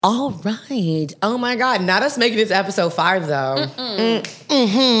All right. Oh my God. Not us making this episode 5 though.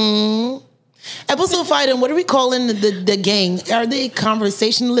 Episode 5, and what are we calling the gang? Are they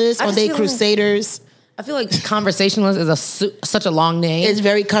conversationalists? Are they crusaders? I feel like conversationalist is such a long name. It's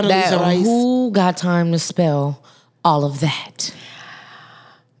very Condoleezza Rice. Who got time to spell all of that?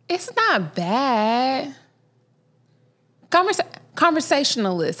 It's not bad.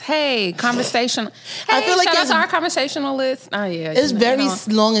 Conversationalist. Hey, conversation. Hey, I feel like shout out it's- to our conversationalist. Oh yeah, It's very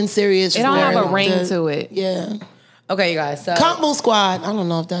long and serious. It don't have a ring to it. Yeah. Okay, you guys. So Combo Squad. I don't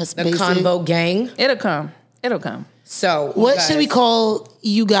know if that's the basic. Convo Gang. It'll come. It'll come. So What should we call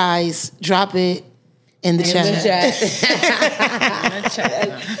you guys? Drop it in the chat.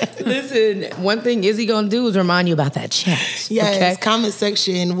 Listen, one thing Izzy gonna do is remind you about that chat. Yes, Okay? comment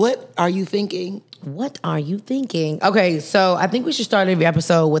section. What are you thinking? What are you thinking? Okay, so I think we should start every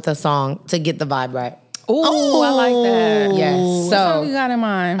episode with a song to get the vibe right. Ooh, I like that. Yes. What song you got in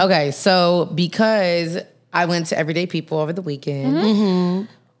mind? Okay, so because I went to Everyday People over the weekend.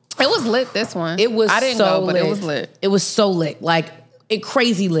 It was lit. This one. It was I didn't so go, but lit. it was lit. It was so lit. Like, it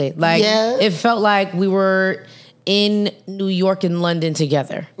crazy lit. Like, Yeah. it felt like we were in New York and London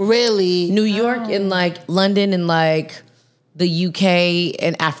together. Really? New York and like London and like the UK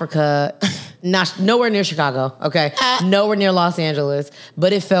and Africa. Nowhere near Chicago, okay? Nowhere near Los Angeles.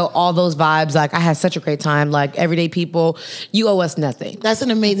 But it felt all those vibes. Like, I had such a great time. Like, Everyday People, you owe us nothing. That's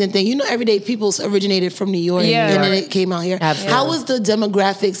an amazing thing. You know, Everyday People originated from New York, Yeah. and then it came out here. Absolutely. How was the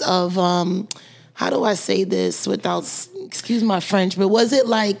demographics of? How do I say this without? Excuse my French, but was it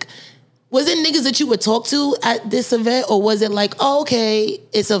niggas that you would talk to at this event, or was it like, oh, okay,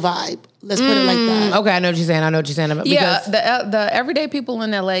 it's a vibe? Let's put it like that. Okay, I know what you're saying. Yeah, Because the everyday people in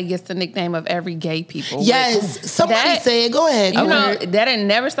LA gets the nickname of every gay people. Yes, somebody That- say it. Go ahead. You know, that didn't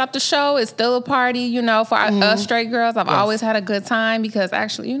never stop the show. It's still a party, you know, for us straight girls. I've always had a good time because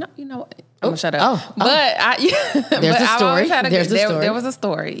actually, you know, I'm gonna shut up. But I've always had a There's good, a story. there was a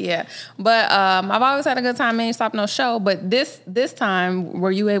story, yeah. But I've always had a good time. Ain't stop no show. But this time, were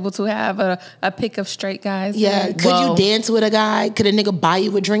you able to have a pick of straight guys? Yeah. there? Could you dance with a guy? Could a nigga buy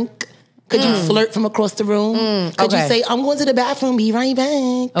you a drink? Could you flirt from across the room? Could you okay. say, I'm going to the bathroom, be right back?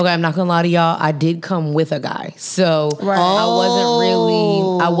 okay, I'm not gonna lie to y'all. I did come with a guy, so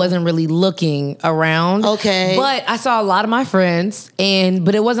I wasn't really looking around. Okay. but I saw a lot of my friends,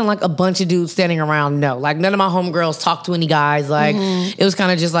 but it wasn't like a bunch of dudes standing around. No, like none of my homegirls talked to any guys. Like it was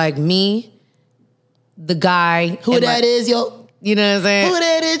kind of just like me, the guy, Who and that is, yo? You know what I'm saying? Who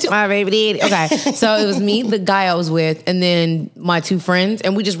that is? My baby daddy. Okay. So it was me, the guy I was with, and then my 2 friends.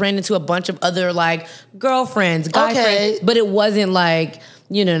 And we just ran into a bunch of other like girlfriends, guy friends. But it wasn't like,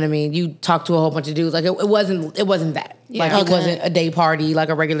 you know what I mean? You talk to a whole bunch of dudes. Like it wasn't that. Like it wasn't a day party, like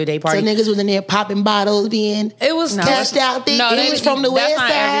a regular day So party. niggas was in there popping bottles, being It was cashed out. Things from the that's west not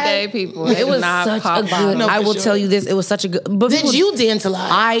side. everyday people. It was not such pop a good. bottles. No, I for will sure. tell you this. It was such a good. But Did you dance a lot?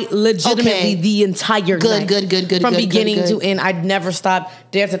 I legitimately Okay. the entire night. Good. From good, beginning good. to end, I'd never stopped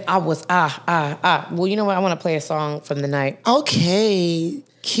dancing. I was Well, you know what? I want to play a song from the night. Okay.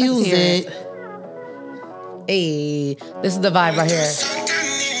 Cues Let's hear it. Hey, this is the vibe right here.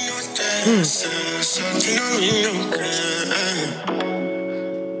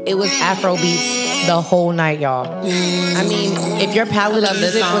 It was Afro beats the whole night, y'all. I mean, if your palette of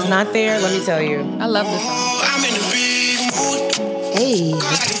this music song. was not there, let me tell you. I love this song. Hey.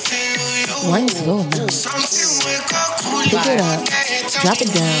 Wines go now. Pick it up. Drop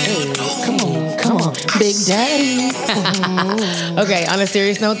it down. Come on. Big Daddy. Okay, on a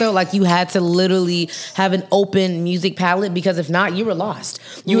serious note though, like you had to literally have an open music palette because if not, you were lost.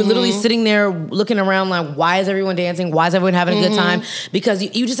 You were literally sitting there looking around like, why is everyone dancing? Why is everyone having a good time? Because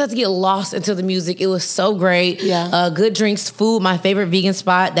you just have to get lost into the music. It was so great. Yeah. Good drinks, food, my favorite vegan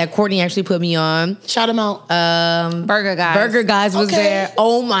spot that Courtney actually put me on. Shout them out. Burger guys. Burger Guys was Okay. there.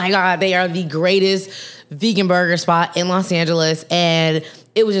 Oh my God, they are the greatest vegan burger spot in Los Angeles. And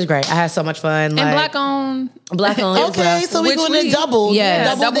it was just great. I had so much fun. And like, black owned. Black owned. as Okay, well. so we're Which going we- to double. Yeah,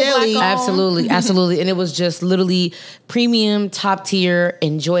 double double daily. black Absolutely, absolutely. And it was just literally premium, top tier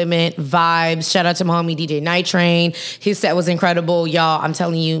enjoyment, vibes. Shout out to my homie DJ Night Train. His set was incredible. Y'all, I'm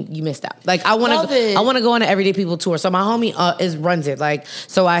telling you, you missed out. Like I Love it. want to go on an Everyday People tour. So my homie runs it. Like,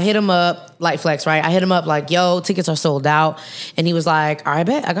 so I hit him up, Light Flex, right? I hit him up like, yo, tickets are sold out. And he was like, all right,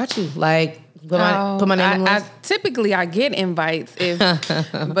 bet, I got you. Like, put my name on the list. Typically I get invites,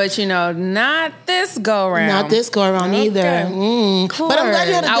 but you know, not this go round. Not this go around either. But I'm glad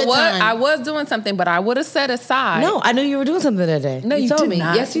you had a good time. I was doing something, but I would have set aside. No, I knew you were doing something that day. No, you told did me.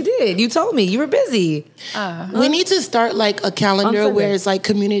 not. Yes, you did. You told me. You were busy. We need to start like a calendar Sunday. where it's like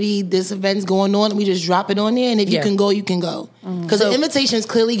community, this event's going on, and we just drop it on there. And if you Yeah. can go, you can go. Because the invitations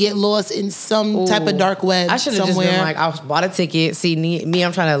clearly get lost in some type of dark web. I should have just been like, I bought a ticket. See me,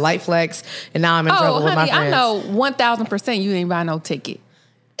 I'm trying to light flex, and now I'm in trouble with my friends. I know 1,000% you didn't buy no ticket.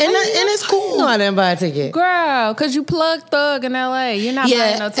 And it's cool. No, I didn't buy a ticket. Girl, because you plugged Thug in LA. You're not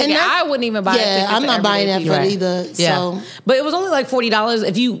buying no ticket. I wouldn't even buy a ticket. I'm not buying that for either. Yeah. So. But it was only like $40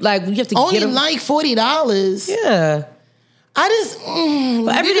 if you have to only get them. Like $40. Yeah. I just we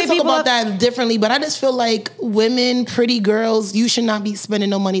can talk about that differently, but I just feel like women, pretty girls, you should not be spending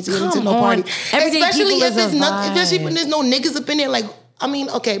no money to get into no party. Especially if it's not, especially when there's no niggas up in there. Like, I mean,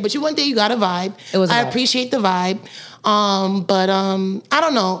 okay, but you went there, you got a vibe. It was. I appreciate the vibe. But I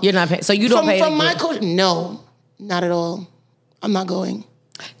don't know. You're not paying, so you don't pay from my culture. No, not at all. I'm not going.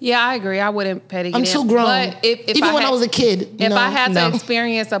 Yeah, I agree. I wouldn't pay to get I'm too grown. But even when I was a kid. If I had to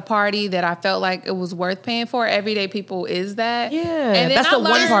experience a party that I felt like it was worth paying for, Everyday People is that. Yeah, and that's the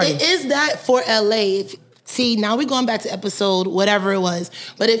one party. It is that for LA. See, now we're going back to episode whatever it was.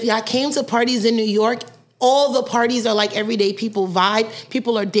 But if I came to parties in New York, all the parties are like Everyday People vibe.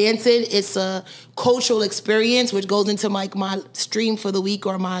 People are dancing. It's a cultural experience, which goes into like my stream for the week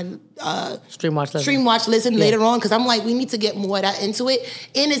or my stream watch listen later on, because I'm like, we need to get more of that into it.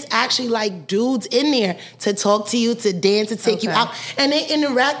 And it's actually like dudes in there to talk to you, to dance, to take you out, and they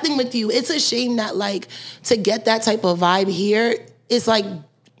interacting with you. It's a shame that like to get that type of vibe here, it's like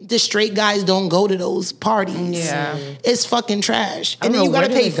the straight guys don't go to those parties. Yeah. It's fucking trash. And then you gotta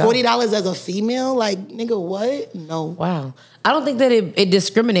pay $40 as a female? Like, nigga, what? No. Wow. I don't think that it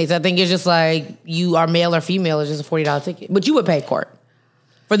discriminates. I think it's just like you are male or female, it's just a $40 ticket. But you would pay court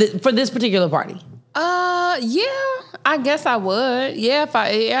for this particular party. Yeah, I guess I would. Yeah, if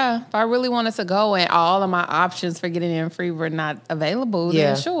I really wanted to go and all of my options for getting in free were not available,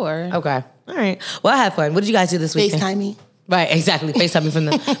 then sure. Okay. All right. Well, I had fun. What did you guys do this weekend? FaceTime me. Right, exactly. FaceTime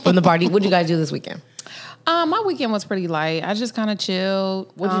me from the party. What did you guys do this weekend? My weekend was pretty light. I just kind of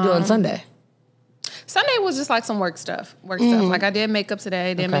chilled. What did you do on Sunday? Sunday was just like some work stuff. Like I did makeup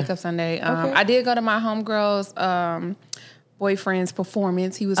today, did makeup Sunday. I did go to my homegirl's boyfriend's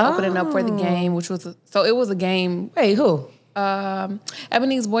performance. He was opening up for the game, which was it was a game. Wait, who?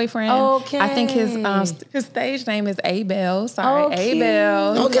 Ebony's boyfriend. Okay. I think his stage name is Abel. Sorry,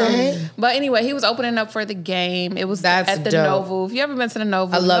 Abel. Okay. But anyway, he was opening up for the game. It was at the Novo. If you ever been to the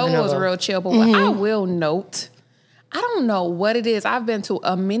Novo, I love Novo was real chill. But what I will note, I don't know what it is. I've been to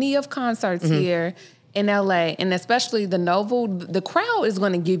a many of concerts here in LA, and especially the Novo, the crowd is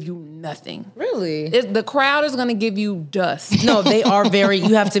going to give you nothing. Really? The crowd is going to give you dust. No, they are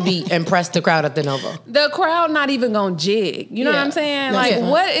you have to be impressed, the crowd at the Novo. The crowd not even going to jig. You know what I'm saying? Like,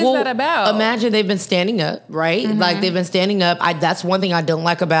 what is that about? Imagine they've been standing up, right? Like, they've been standing up. That's one thing I don't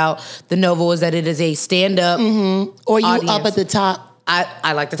like about the Novo is that it is a stand-up or you audience. up at the top.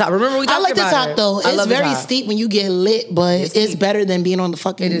 I like the top. Remember we talked about it. I like the top though. It's very steep when you get lit, but it's better than being on the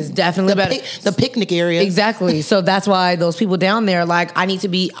fucking. It is definitely better. The picnic area. Exactly. So that's why those people down there, like, I need to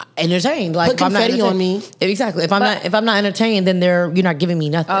be entertained. Like, put confetti on me. Exactly. If I'm not entertained, then you're not giving me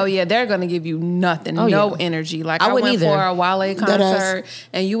nothing. Oh yeah, they're gonna give you nothing. No energy. Like I went for a Wale concert,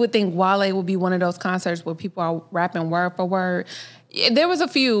 and you would think Wale would be one of those concerts where people are rapping word for word. There was a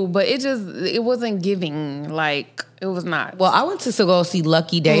few, but it wasn't giving. Like, it was not. Well, I went to go see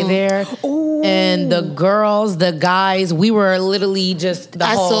Lucky Day there. Ooh. And the girls, the guys, we were literally just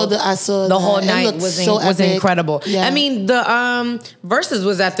I saw the whole night was incredible. Yeah. I mean, the Versus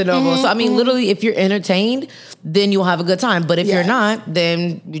was at the Novo. So I mean, literally, if you're entertained, then you'll have a good time. But if you're not,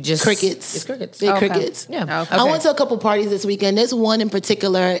 then you just crickets. It's crickets. Big crickets. Yeah. Okay. I went to a couple parties this weekend. There's one in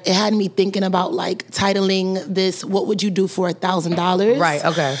particular. It had me thinking about like titling this. What would you do for $1,000? Right.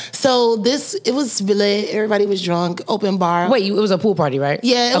 Okay. So it was lit. Everybody was drunk. Open bar. Wait, it was a pool party, right?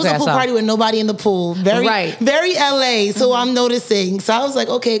 Yeah, it was a pool party with nobody in the pool. Very LA. So I'm noticing. So I was like,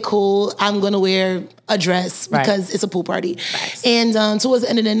 okay, cool. I'm gonna wear a dress because it's a pool party. Nice. And towards the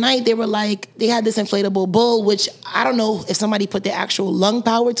end of the night, they were like, they had this inflatable bull, which I don't know if somebody put their actual lung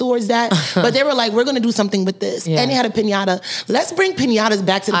power towards that, but they were like, we're gonna do something with this. Yeah. And they had a piñata. Let's bring piñatas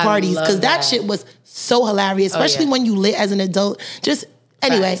back to the parties because that shit was so hilarious, especially when you lit as an adult.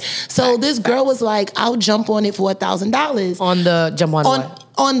 Anyway, this girl was like, I'll jump on it for $1,000. On the jump on what?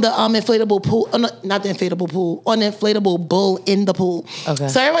 On the inflatable pool, not the inflatable pool, on the inflatable bull in the pool. Okay.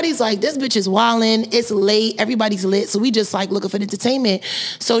 So everybody's like, this bitch is wildin', it's late, everybody's lit, so we just like looking for entertainment.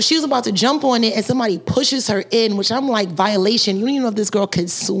 So she was about to jump on it and somebody pushes her in, which I'm like, violation. You don't even know if this girl could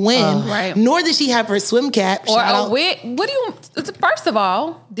swim. Right. Nor did she have her swim cap. Or a wig. First of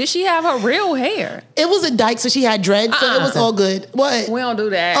all, did she have her real hair? It was a dyke, so she had dreads, so it was all good. What? We don't do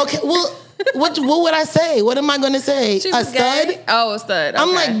that. Okay, well... What would I say? What am I going to say? A stud? Gay? Oh, a stud. Okay.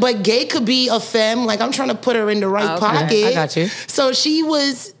 I'm like, but gay could be a femme. Like, I'm trying to put her in the right pocket. I got you. So she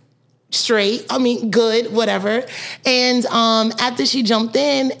was straight. I mean, good, whatever. And after she jumped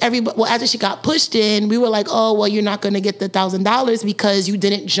in, after she got pushed in, we were like, oh, well, you're not going to get the $1,000 because you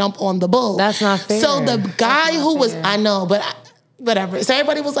didn't jump on the bull. That's not fair. So the guy who was, I know, but whatever. So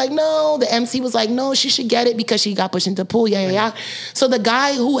everybody was like, no. The MC was like, no, she should get it because she got pushed into the pool. Yeah. So the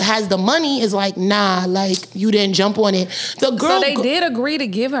guy who has the money is like, nah, like you didn't jump on it. The girl. So they did agree to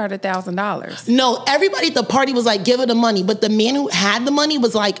give her the $1,000. No, everybody at the party was like, give her the money. But the man who had the money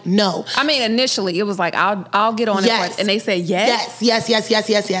was like, no. I mean, initially it was like, I'll get on it. And they said yes.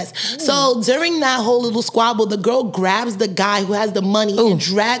 Yes. So during that whole little squabble, the girl grabs the guy who has the money and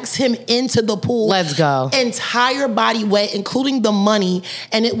drags him into the pool. Let's go. Entire body wet, including the money,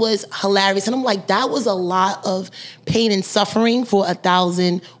 and it was hilarious. And I'm like, that was a lot of pain and suffering for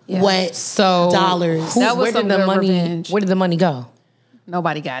 $1,000 wet dollars. Where did the money go?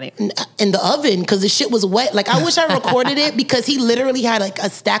 Nobody got it. In the oven, because the shit was wet. Like, I wish I recorded it because he literally had like a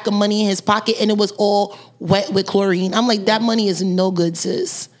stack of money in his pocket and it was all wet with chlorine. I'm like, that money is no good,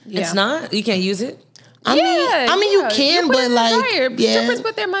 sis. Yeah. It's not? You can't use it? I mean, you can, but like, strippers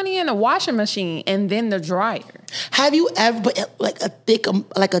put their money in a washing machine and then the dryer. Have you ever put like a thick,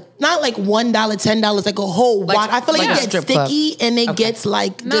 like a not like $1, $10, like a whole water? I feel like it gets sticky and it gets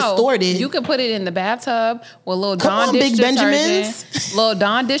like distorted. You can put it in the bathtub with little Dawn dish detergent, little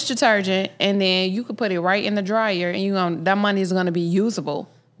Dawn dish detergent, and then you can put it right in the dryer, and that money is gonna be usable.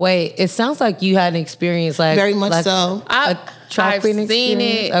 Wait, it sounds like you had an experience like very much so. I've seen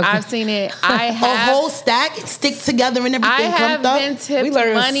it. Okay. I've seen it. I have a whole stack stick together and everything. I have been tipped. We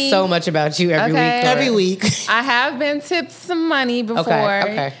learn money. So much about you every week. Every week. I have been tipped some money before.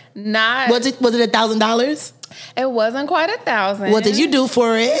 Okay. Not was it $1,000? It wasn't quite $1,000. What did you do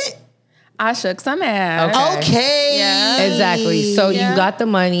for it? I shook some ass. Okay. Yeah. Exactly. So you got the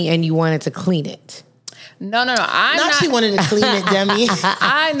money and you wanted to clean it. No. I'm not. She wanted to clean it, Demi.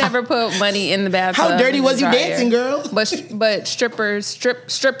 I never put money in the bathtub. How dirty was you dancing, girl? But strippers,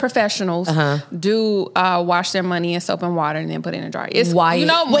 strip professionals do wash their money in soap and water and then put it in a dryer. Why?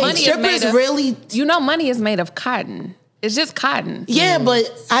 Money is made of cotton. It's just cotton. Yeah, but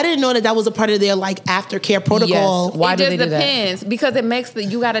I didn't know that was a part of their like aftercare protocol. Yes. Why it do just they do depends because it makes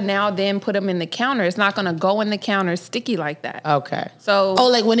you got to now then put them in the counter. It's not going to go in the counter sticky like that. Okay. So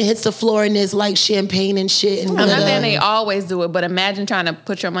like when it hits the floor and there's like champagne and shit. And I'm not saying they always do it, but imagine trying to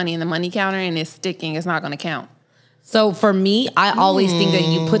put your money in the money counter and it's sticking. It's not going to count. So for me, I always think that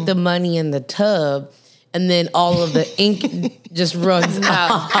you put the money in the tub. And then all of the ink just runs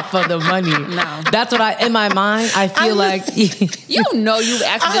off of the money. No. That's what in my mind, I feel like. You've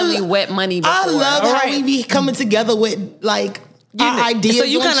accidentally wet money before. I love how we be coming together with like our ideas. So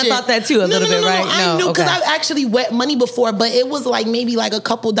you kind of thought that too a little bit, right? I knew because I've actually wet money before, but it was like maybe like a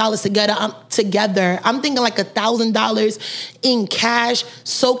couple dollars together. I'm thinking like $1,000 in cash,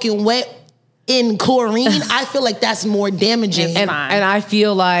 soaking wet in chlorine. I feel like that's more damaging. And I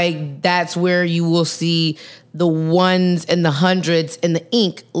feel like that's where you will see the ones and the hundreds and the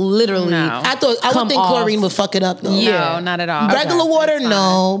ink literally. No. I would think chlorine would fuck it up though. Yeah. No, not at all. Regular water,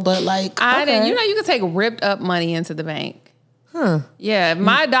 no, but like I didn't. You can take ripped up money into the bank. Yeah, if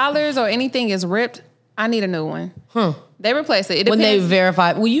my dollars or anything is ripped, I need a new one. They replace it. When they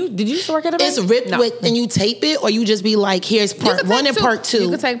verify, did you just work at a bank? It's ripped with, and you tape it, or you just be like, here's part 1 and part 2. You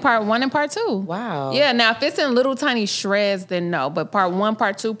can take part 1 and part 2. Wow. Yeah. Now, if it's in little tiny shreds, then no. But part 1,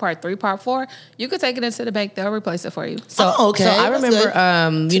 part 2, part 3, part 4, you can take it into the bank. They'll replace it for you. So okay. So I remember,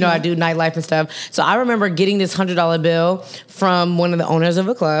 I do nightlife and stuff. So I remember getting this $100 bill from one of the owners of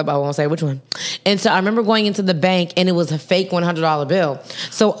a club. I won't say which one. And so I remember going into the bank, and it was a fake $100 bill.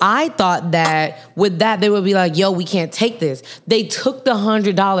 So I thought that with that, they would be like, yo, we can't take this. They took the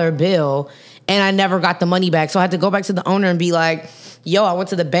 $100 bill and I never got the money back. So I had to go back to the owner and be like, yo, I went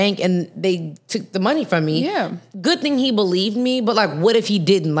to the bank and they took the money from me. Yeah. Good thing he believed me, but like, what if he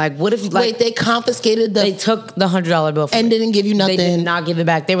didn't? Like, what if wait, they confiscated they took the $100 bill from and me. Didn't give you nothing. They did not give it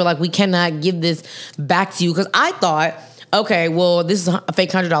back. They were like, we cannot give this back to you. Because I thought, okay, well, this is a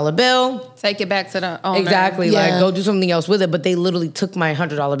fake $100 bill. Take it back to the owner. Exactly. Yeah. Like, go do something else with it. But they literally took my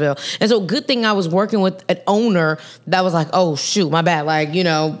 $100 bill. And so good thing I was working with an owner that was like, oh, shoot, my bad. Like,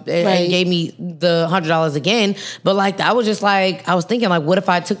 and gave me the $100 again. But like, I was just like, I was thinking like, what if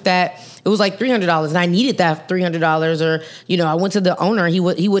I took that? It was like $300 and I needed that $300 or, I went to the owner. He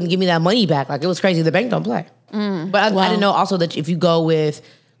wouldn't give me that money back. Like, it was crazy. The bank don't play. But I didn't know also that if you go with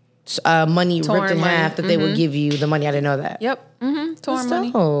money ripped in half that they would give you the money. I didn't know that. Yep. Torn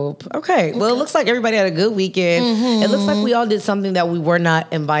money. Okay. Well, it looks like everybody had a good weekend. It looks like we all did something that we were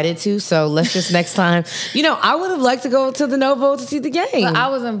not invited to. So let's just next time. I would have liked to go to the Novo to see the game. But I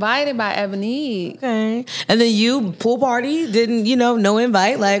was invited by Ebony. Okay. And then you, pool party, didn't, no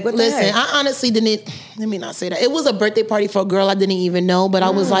invite. Like, what the heck? I honestly didn't. Let me not say that. It was a birthday party for a girl I didn't even know, but I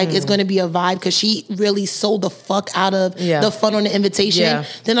was like, it's going to be a vibe because she really sold the fuck out of the fun on the invitation. Yeah.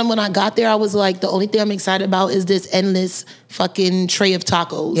 Then when I got there, I was like, the only thing I'm excited about is this endless fucking tray of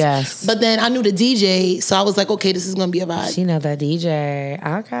tacos. Yes. But then I knew the DJ, so I was like, okay, this is going to be a vibe. She know that DJ.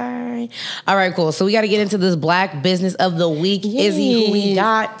 Okay. All right, cool. So we got to get into this Black Business of the Week. Yes. Izzy, who we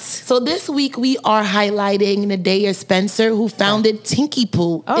got? So this week we are highlighting Nadaya Spencer, who founded Tinky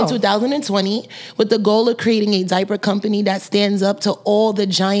Poo in 2020 with the goal of creating a diaper company that stands up to all the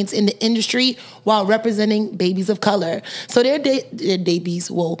giants in the industry while representing babies of color. So their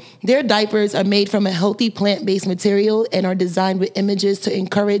diapers are made from a healthy plant-based material and are designed with images to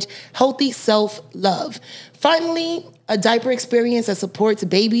encourage healthy self-love. Finally, a diaper experience that supports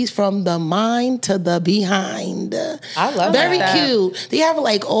babies from the mind to the behind. I love Very that. Very cute. They have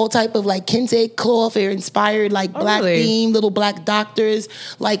like all type of like kente cloth. They're inspired like black theme, little black doctors,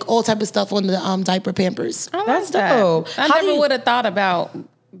 like all type of stuff on the diaper Pampers. That's dope. I never would have thought about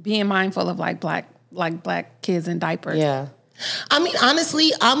being mindful of like black kids in diapers. Yeah. I mean,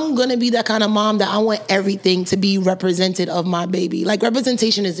 honestly, I'm going to be that kind of mom that I want everything to be represented of my baby. Like,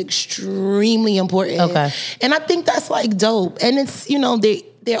 representation is extremely important. Okay. And I think that's, like, dope. And it's,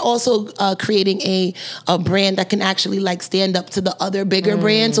 they're also creating a brand that can actually, like, stand up to the other bigger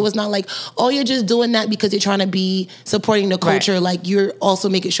brands. So it's not like, oh, you're just doing that because you're trying to be supporting the culture. Right. Like, you're also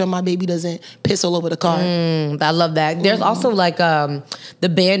making sure my baby doesn't piss all over the car. I love that. There's also, like, the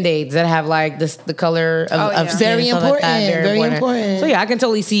Band-Aids that have, like, the color of skin. Very important. Like very important. So, yeah, I can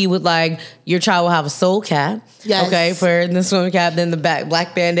totally see with, like, your child will have a soul cap. Yes. Okay, for the swim cap, then the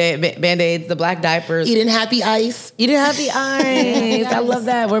black Band-Aids, the black diapers. Eating Happy Ice. I love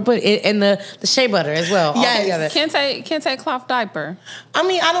that. We're putting it in the shea butter as well. Yes. Kente cloth diaper. I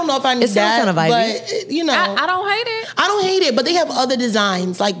mean, I don't know if I need that, kind of but I don't hate it. I don't hate it, but they have other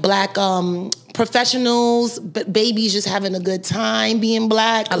designs like black professionals, but babies just having a good time being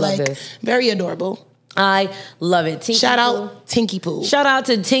black. I love this. Very adorable. I love it. Shout out Tinky Poo. Shout out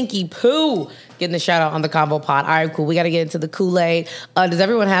to Tinky Poo. Getting the shout out on the Combo Pod. All right, cool. We got to get into the Kool-Aid. Does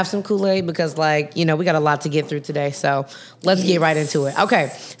everyone have some Kool-Aid? Because, we got a lot to get through today. So let's get right into it. Okay.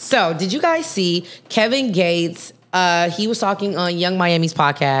 So did you guys see Kevin Gates? He was talking on Young Miami's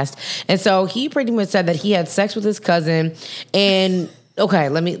podcast. And so he pretty much said that he had sex with his cousin and... Okay,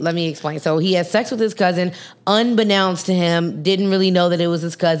 let me explain. So he had sex with his cousin, unbeknownst to him, didn't really know that it was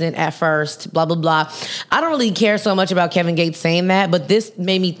his cousin at first, blah, blah, blah. I don't really care so much about Kevin Gates saying that, but this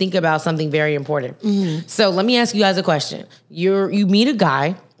made me think about something very important. Mm-hmm. So let me ask you guys a question. You meet a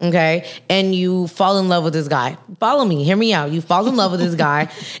guy, okay, and you fall in love with this guy. Follow me, hear me out. You fall in love with this guy,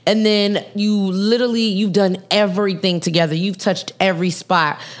 and then you've done everything together. You've touched every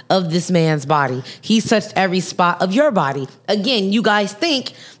spot of this man's body. He's touched every spot of your body. Again, you guys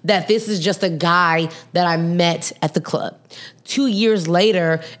think that this is just a guy that I met at the club. 2 years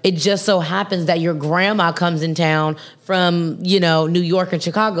later, it just so happens that your grandma comes in town from, New York and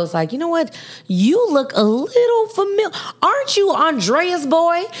Chicago. It's like, you know what? You look a little familiar. Aren't you Andrea's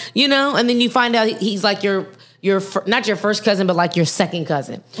boy? And then you find out he's like your not your first cousin, but like your second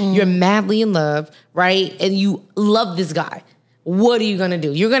cousin. You're madly in love, right? And you love this guy. What are you going to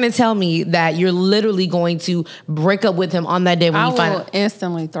do? You're going to tell me that you're literally going to break up with him on that day when you find out. I will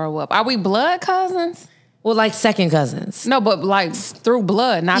instantly throw up. Are we blood cousins? Well, like second cousins. No, but like through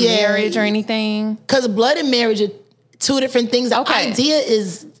blood, not marriage or anything. Because blood and marriage are two different things. The idea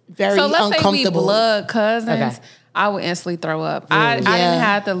is very uncomfortable. So let's say we blood cousins. Okay. I would instantly throw up. I didn't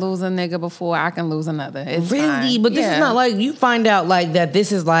have to lose a nigga before I can lose another. It's really? Fine. But this is not like you find out like that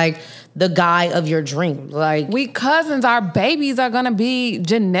this is like the guy of your dream. Like we cousins, our babies are gonna be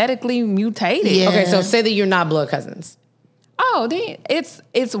genetically mutated. Yeah. Okay, so say that you're not blood cousins. Oh, then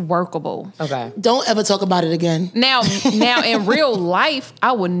it's workable. Okay. Don't ever talk about it again. Now in real life,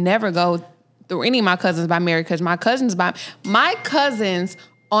 I would never go through any of my cousins by marriage because my cousins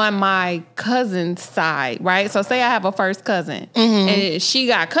on my cousin's side, right? So say I have a first cousin and she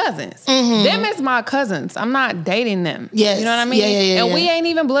got cousins. Them is my cousins. I'm not dating them. Yes. You know what I mean? Yeah. And we ain't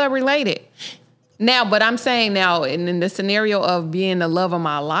even blood related. Now, but I'm saying now in the scenario of being the love of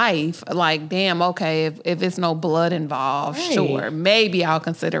my life, like, damn, okay, if it's no blood involved, sure, maybe I'll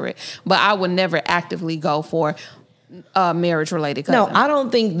consider it. But I would never actively go for marriage related cousin. No, I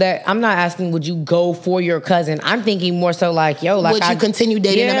don't think that. I'm not asking would you go for your cousin. I'm thinking more so like, yo, like would you continue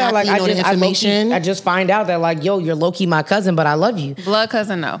dating them after you know the information? I just find out that like, yo, you're low key my cousin, but I love you. Blood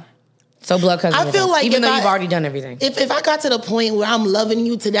cousin, no. So blood cousin. I feel like even though you've already done everything. If I got to the point where I'm loving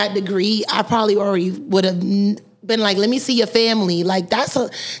you to that degree, I probably already would have been like, let me see your family. Like that's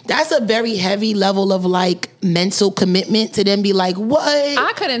a very heavy level of like mental commitment to then be like, what?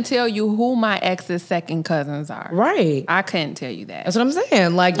 I couldn't tell you who my ex's second cousins are. Right. I couldn't tell you that. That's what I'm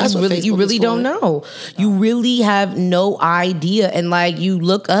saying. Like you really don't know. You really have no idea. And like you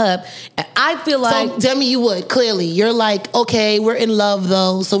look up, and I feel like so tell me you would. Clearly. You're like, okay, we're in love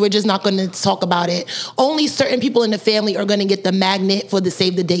though, so we're just not gonna talk about it. Only certain people in the family are gonna get the magnet for the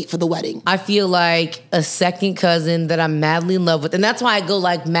save the date for the wedding. I feel like a second cousin that I'm madly in love with. And that's why I go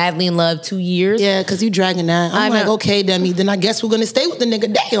like madly in love 2 years. Yeah, because you dragging that. I'm like, okay, Demi, then I guess we're gonna stay with the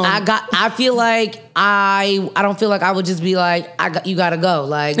nigga. Damn. I feel like I don't feel like I would just be like, you gotta go.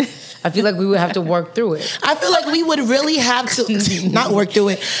 Like I feel like we would have to work through it. I feel like we would really have to not work through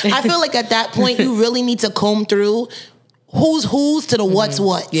it. I feel like at that point you really need to comb through who's to the what's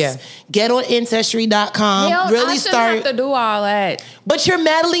what. Yeah. Get on Ancestry.com. Really start. Have to do all that. But you're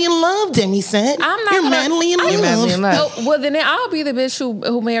madly in love, Demi said. I'm not. You're madly in love. Well, then I'll be the bitch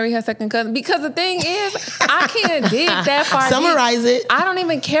who marry her second cousin. Because the thing is, I can't dig that far. Summarize it. I don't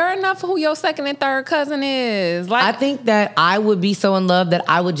even care enough who your second and third cousin is. Like, I think that I would be so in love that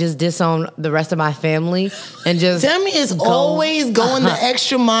I would just disown the rest of my family and just. Demi is always going the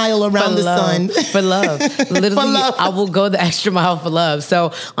extra mile around the sun. For love. Literally, for love. I will go the extra mile for love.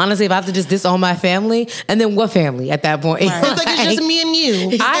 So honestly, if I have to just disown my family, and then what family at that point? Right. It's like it's just me and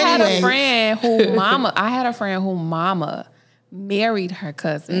you. I had a friend who mama married her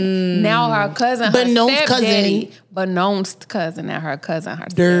cousin. Now her cousin, Benon's cousin, and her cousin, her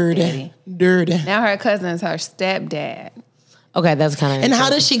dirty. Now her cousin's her stepdad. Okay, that's kind of. And how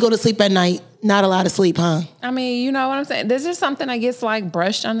does she go to sleep at night? Not a lot of sleep, huh? I mean, you know what I'm saying? There's just something that gets like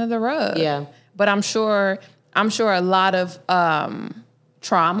brushed under the rug. Yeah. But I'm sure a lot of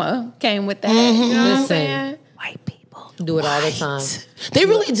trauma came with that. Mm-hmm. You know what I'm saying? White people do it all the time. They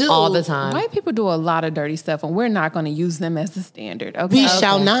really do. All the time. White people do a lot of dirty stuff, and we're not going to use them as the standard. Okay? We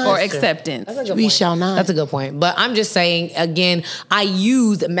shall not. Or acceptance. We shall not. That's a good point. But I'm just saying, again, I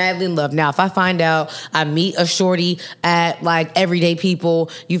use madly in love. Now, if I find out I meet a shorty at like Everyday People,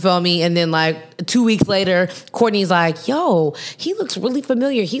 you feel me? And then like 2 weeks later, Courtney's like, yo, he looks really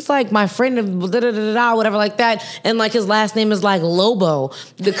familiar. He's like my friend of whatever like that. And like his last name is like Lobo,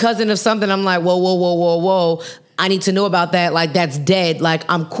 the cousin of something. I'm like, whoa. I need to know about that. Like, that's dead. Like,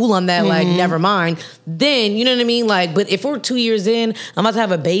 I'm cool on that. Mm-hmm. Like, never mind. Then, you know what I mean? Like, but if we're 2 years in, I'm about to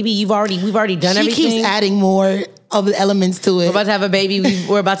have a baby. We've already done everything. She keeps adding more of the elements to it. We're about to have a baby.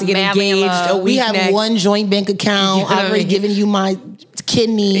 We're about to get engaged. We have one joint bank account. I've already given you my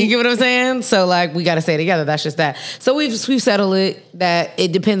kidney. You get what I'm saying? So, like, we got to stay together. That's just that. So we've settled it that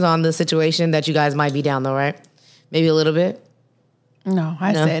it depends on the situation that you guys might be down, though, right? Maybe a little bit. No,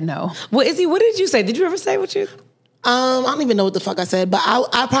 I said no. Well, Izzy, what did you say? Did you ever say what you? I don't even know what the fuck I said, but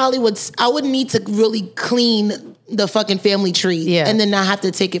I probably would. I would need to really clean the fucking family tree, and then I have to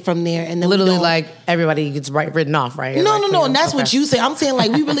take it from there. And then literally, like everybody gets written off, right? No, like, no, and that's what you say. I'm saying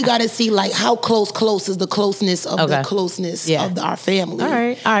like we really got to see like how close is the closeness of the closeness of our family. All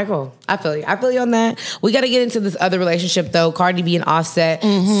right, cool. I feel you on that. We got to get into this other relationship though, Cardi B and Offset.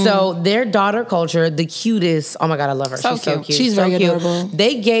 Mm-hmm. So their daughter Culture, the cutest. Oh my god, I love her. She's so cute. She's very adorable.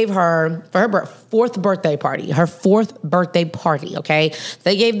 They gave her for her fourth birthday party. Okay,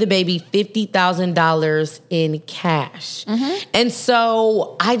 they gave the baby $50,000 in cash. Mm-hmm. And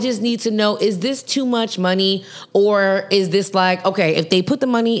so I just need to know, is this too much money, or is this like, okay, if they put the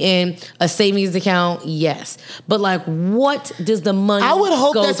money in a savings account, yes, but like, what does the money? I would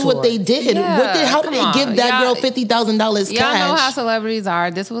hope that's what they did. Yeah, how did they give that girl $50,000 cash? Y'all know how celebrities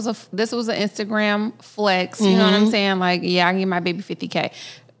are. This was an Instagram flex. You know what I'm saying? Like, yeah, I can give my baby $50K.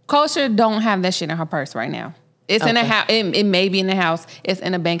 Culture don't have that shit in her purse right now. It's in a house. It may be in the house. It's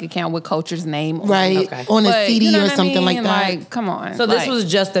in a bank account with Culture's name on it. On a CD or something like that. Like, come on. So this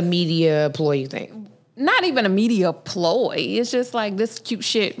was just a media ploy, you think? Not even a media ploy. It's just like this cute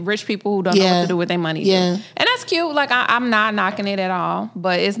shit. Rich people who don't know what to do with their money. Yeah, and that's cute. Like I'm not knocking it at all,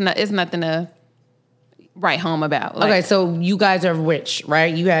 but it's nothing to write home about. Like, okay, so you guys are rich,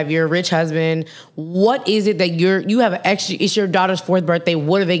 right? You have your rich husband. What is it that you have an extra? It's your daughter's 4th birthday.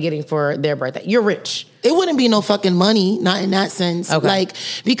 What are they getting for their birthday? You're rich. It wouldn't be no fucking money, not in that sense. Okay. Like,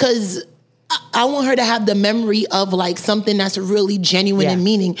 because I want her to have the memory of like something that's really genuine and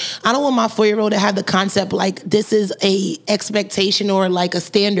meaning. I don't want my 4-year-old to have the concept like this is a expectation or like a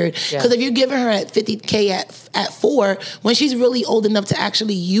standard. Because if you're giving her at $50K at 4, when she's really old enough to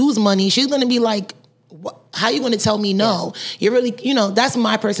actually use money, she's going to be like, how are you going to tell me no? You're really, that's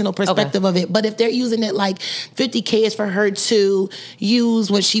my personal perspective of it. But if they're using it like 50K is for her to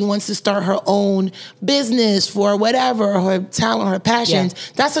use when she wants to start her own business for whatever, her talent, her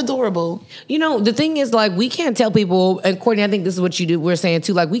passions, that's adorable. The thing is, like, we can't tell people, and Courtney, I think this is what we're saying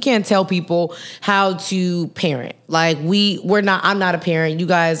too, like, we can't tell people how to parent. Like, I'm not a parent. You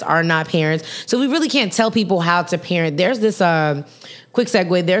guys are not parents. So we really can't tell people how to parent. There's this, quick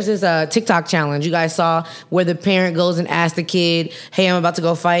segue. There's this TikTok challenge you guys saw where the parent goes and asks the kid, "Hey, I'm about to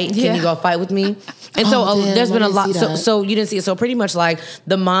go fight. Can you go fight with me?" And there's been a lot. So you didn't see it. So pretty much like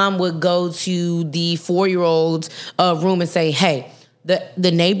the mom would go to the 4-year-old's room and say, "Hey,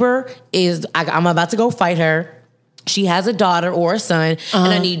 the neighbor I'm about to go fight her. She has a daughter or a son,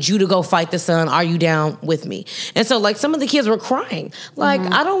 and I need you to go fight the son. Are you down with me?" And so, like, some of the kids were crying. Like,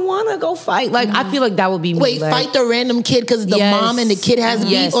 I don't want to go fight. Like, I feel like that would be me. Wait, fight the random kid because the mom and the kid has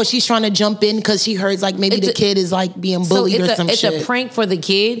beef, or she's trying to jump in because she heard, like, maybe the kid is, like, being bullied or some shit. It's a prank for the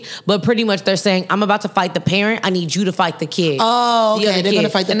kid, but pretty much they're saying, I'm about to fight the parent. I need you to fight the kid. Oh, okay. They're going to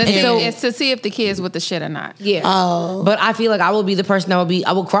fight the parent. So it's to see if the kid's with the shit or not. Yeah. Oh. But I feel like I will be the person I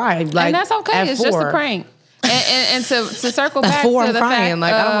will cry. Like, and that's okay. It's just a prank. And to circle back to the fact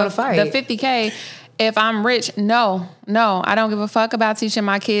like, I don't want to fight. The 50K, if I'm rich, no, I don't give a fuck about teaching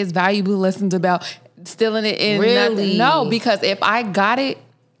my kids valuable lessons about stealing it in nothing. No, because if I got it,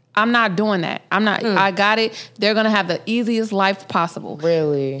 I'm not doing that. I got it. They're going to have the easiest life possible.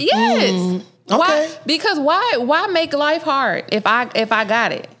 Really? Yes. Okay. Why? Because why make life hard if I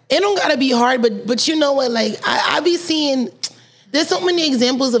got it? It don't got to be hard, but you know what? Like, I be seeing... There's so many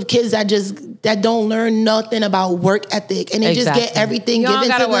examples of kids that don't learn nothing about work ethic, and they just get everything given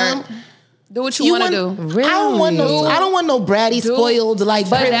to them. Do what you want to do. Really? I don't want no bratty, spoiled, like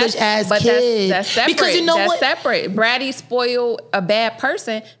privileged ass kid. That's separate. Because that's separate. Bratty, spoiled, a bad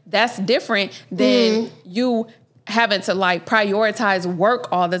person. That's different than you having to like prioritize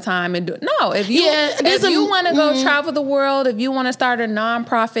work all the time and do no. If you want to go travel the world, if you want to start a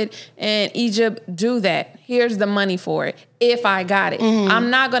nonprofit in Egypt, do that. Here's the money for it. If I got it, I'm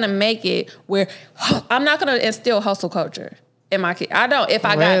not gonna make it where I'm not gonna instill hustle culture in my kid. I don't. If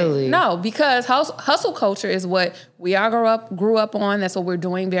I got it, no, because hustle culture is what we all grew up on. That's what we're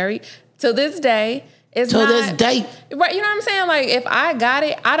doing to this day. This day. Right, you know what I'm saying? Like, if I got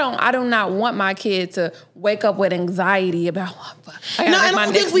it, I do not want my kid to wake up with anxiety about I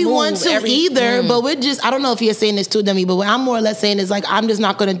don't think we want to either, but we're just, I don't know if you're saying this too, Demi, but what I'm more or less saying is like, I'm just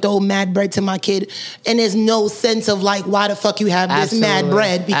not going to throw mad bread to my kid, and there's no sense of like, why the fuck you have this mad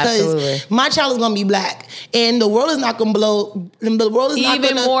bread? Because my child is going to be black, and the world is not going to blow, the world is not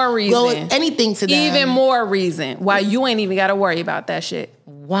going to blow anything to them. Even more reason why you ain't even got to worry about that shit.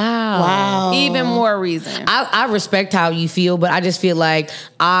 Wow. Even more reason. I respect how you feel, but I just feel like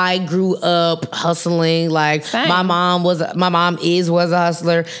I grew up hustling. Like my mom was a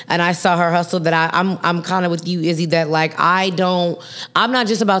hustler, and I saw her hustle. That I'm kind of with you, Izzy. That like I'm not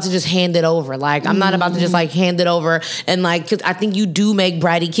just about to just hand it over. Like I'm not about to just like hand it over and like, because I think you do make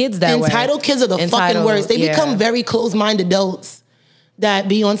bratty kids that way. Entitled kids are the fucking worst. They become very closed-minded adults that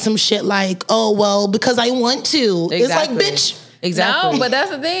be on some shit like, oh well, because I want to. Exactly. It's like, bitch. Exactly. No, but that's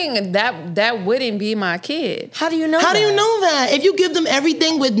the thing. That wouldn't be my kid. How do you know How do you know that? If you give them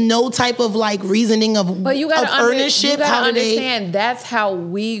everything with no type of like reasoning of ownership, you gotta understand that's how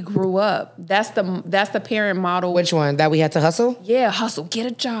we grew up. That's the parent model. Which one? That we had to hustle? Yeah, hustle, get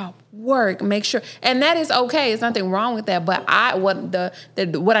a job, work, make sure. And that is okay. There's nothing wrong with that. But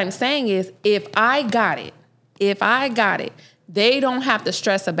what I'm saying is if I got it, they don't have to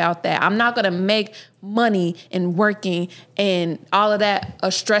stress about that. I'm not going to make money and working and all of that a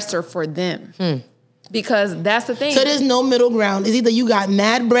stressor for them. Because that's the thing. So there's no middle ground. It's either you got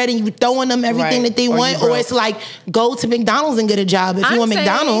mad bread and you throwing them everything that they want, or it's like go to McDonald's and get a job if you want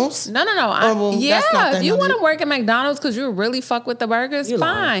McDonald's. No. If you want to work at McDonald's because you really fuck with the burgers, fine.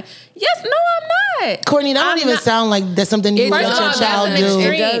 Lying. Yes, no, I'm not. Courtney, that don't even sound like that's something you let your child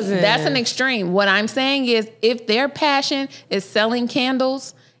do. That's an extreme. What I'm saying is if their passion is selling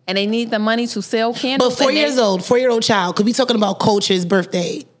candles and they need the money to sell candles. But 4-year-old child, could be talking about Coach's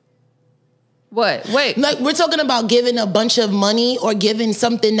birthday. What? Wait. Like, we're talking about giving a bunch of money or giving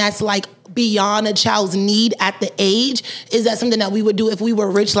something that's like beyond a child's need at the age. Is that something that we would do if we were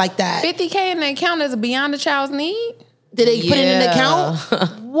rich like that? $50K in the account is beyond a child's need? Did they put it in the account?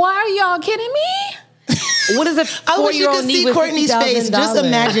 Why are y'all kidding me? What is a 4-year-old need with $50,000? Courtney's face. Just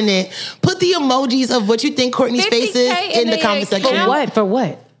imagine it. Put the emojis of what you think Courtney's face is in the comment section. For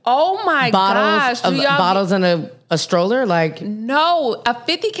what? Oh my gosh. Bottles in a stroller? Like, no, a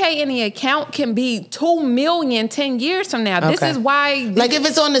 $50K in the account can be $2 million 10 years from now. Okay. This is why. Like if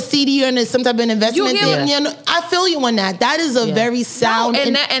it's on a CD or in some type of investment thing, you know, I feel you on that. That is a very sound.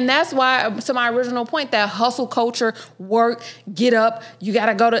 No, and that's why, to my original point, that hustle culture, work, get up, you got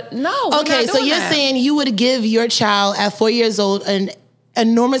to go to. No. Okay, so you're saying you would give your child at 4 years old an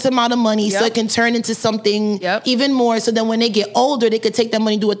enormous amount of money so it can turn into something even more, so then when they get older they could take that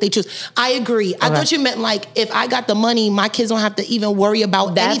money and do what they choose. I agree. I thought you meant like if I got the money, my kids don't have to even worry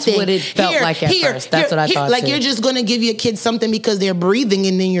about anything. That's what it felt like at first. That's what I thought like too. You're just going to give your kids something because they're breathing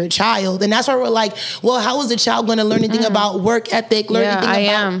and then your child, and that's why we're like, well, how is the child going to learn anything about work ethic, learn anything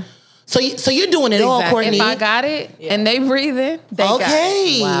about So you're doing it all, Courtney. If I got it and they breathing, they got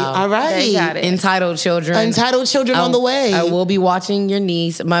it. Wow. All right. They got it. Entitled children on the way. I will be watching your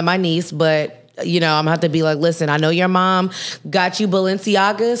niece, my niece, but you know, I'm gonna have to be like, listen, I know your mom got you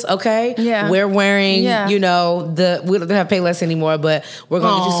Balenciagas, okay? Yeah. We're wearing, you know, we don't have Payless anymore, but we're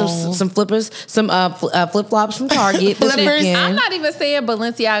gonna get you some flippers, some flip-flops from Target this weekend. I'm not even saying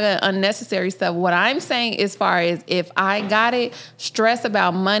Balenciaga unnecessary stuff. What I'm saying as far as if I got it, stress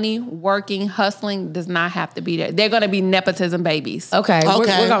about money, working, hustling does not have to be there. They're gonna be nepotism babies. Okay. I'm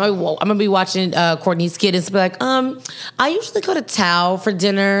gonna be watching Courtney's kid and be like, I usually go to Tao for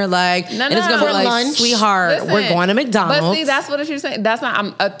dinner, like, and it's gonna be like, lunch. Sweetheart, listen, we're going to McDonald's. But see, that's what you're saying. That's not, I'm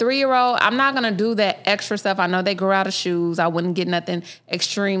a 3-year-old. I'm not going to do that extra stuff. I know they grow out of shoes. I wouldn't get nothing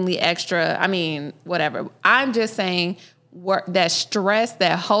extremely extra. I mean, whatever. I'm just saying that stress,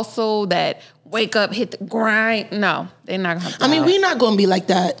 that hustle, that wake up, hit the grind. No, they're not going to. I mean, we're not going to be like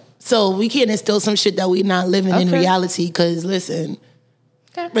that. So we can't instill some shit that we're not living in reality. Because listen,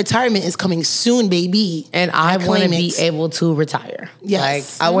 retirement is coming soon, baby. And I want to be able to retire.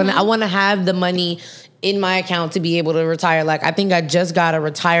 Yes. Like, I want to have the money in my account to be able to retire. Like, I think I just got a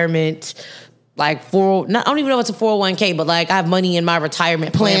retirement, like, I don't even know if it's a 401k, but like I have money in my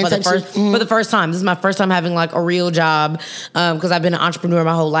retirement plan for the first time. This is my first time having like a real job, because I've been an entrepreneur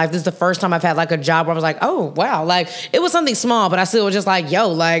my whole life. This is the first time I've had like a job where I was like, oh wow, like it was something small, but I still was just like, yo,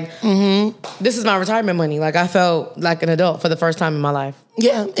 like this is my retirement money. Like I felt like an adult for the first time in my life.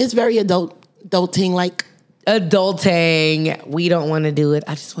 Yeah, it's very adulting. Like adulting. We don't want to do it.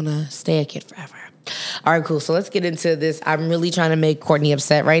 I just want to stay a kid forever. All right, cool. So let's get into this. I'm really trying to make Courtney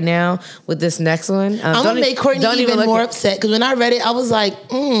upset right now with this next one. I'm going to make Courtney even more upset, because when I read it, I was like,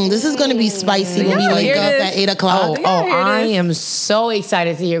 this is going to be spicy when we wake up at 8 o'clock. I am so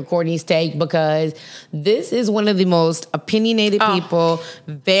excited to hear Courtney's take, because this is one of the most opinionated people,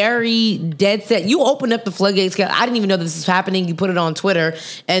 very dead set. You opened up the floodgates. I didn't even know this was happening. You put it on Twitter,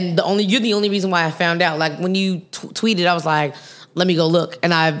 and you're the only reason why I found out. Like when you tweeted, I was like, let me go look,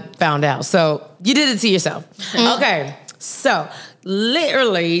 and I found out. So you did it to yourself. Okay, so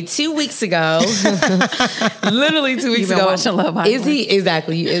literally 2 weeks ago, watching Love Island.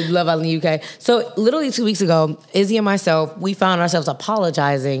 Izzy, Love Island UK. So literally 2 weeks ago, Izzy and myself, we found ourselves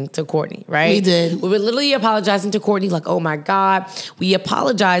apologizing to Courtney, right? We did. We were literally apologizing to Courtney, like, oh my God. We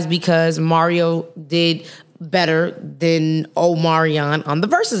apologized because Mario did better than Omarion on the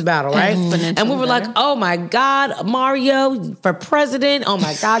Versus battle, right? And we were like, oh my God, Mario for president. Oh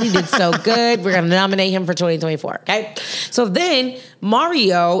my God, he did so good. We're going to nominate him for 2024, okay? So then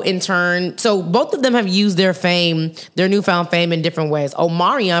Mario, in turn, so both of them have used their fame, their newfound fame in different ways.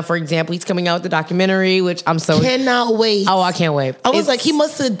 Omarion, for example, he's coming out with the documentary, which I'm so... Cannot wait. Oh, I can't wait. I was like, he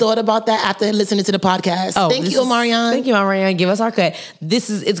must have thought about that after listening to the podcast. Oh, Thank you, Omarion. Thank you, Omarion. Give us our cut.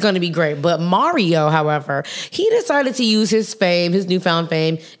 It's going to be great. But Mario, however, he decided to use his fame, his newfound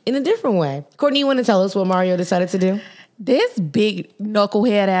fame, in a different way. Courtney, you want to tell us what Mario decided to do? This big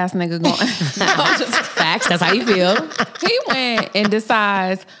knucklehead ass nigga going. Facts. That's how you feel. He went and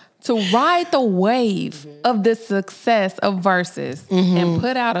decides to ride the wave of the success of Versus and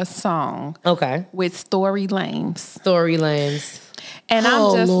put out a song. Okay. With Story Lanes. And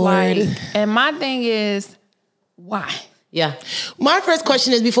I'm just like, and my thing is, why? Yeah. My first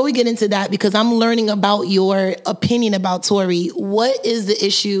question is, before we get into that, because I'm learning about your opinion about Tory, what is the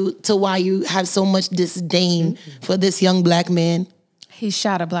issue to why you have so much disdain for this young black man? He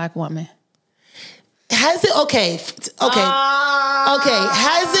shot a black woman. Has it? Okay. Has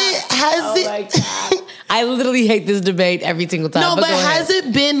it? My God. I literally hate this debate every single time. No, but has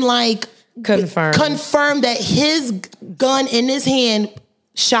it been like confirmed that his gun in his hand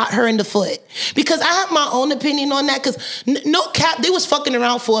shot her in the foot. Because I have my own opinion on that, because no cap, they was fucking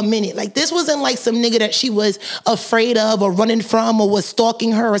around for a minute. Like, this wasn't like some nigga that she was afraid of or running from or was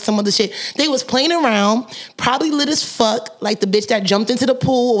stalking her or some other shit. They was playing around, probably lit as fuck, like the bitch that jumped into the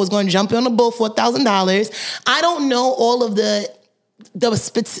pool or was going to jump on the boat for $1,000. I don't know all of the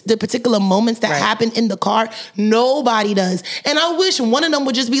particular moments that happened in the car. Nobody does. And I wish one of them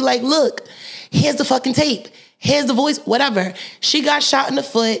would just be like, look, here's the fucking tape. Here's the voice, whatever. She got shot in the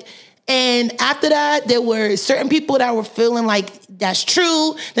foot. And after that, there were certain people that were feeling like that's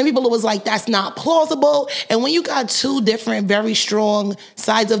true. Then people was like, that's not plausible. And when you got two different, very strong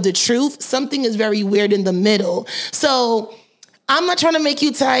sides of the truth, something is very weird in the middle. So I'm not trying to make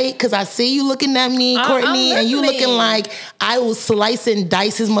you tight, because I see you looking at me, Courtney, and you looking like I will slice and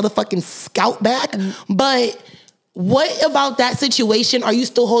dice his motherfucking scalp back. But what about that situation are you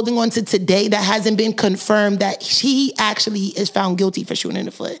still holding on to today that hasn't been confirmed that he actually is found guilty for shooting in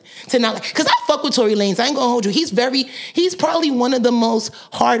the foot? Because I fuck with Tory Lanez. I ain't gonna hold you. He's probably one of the most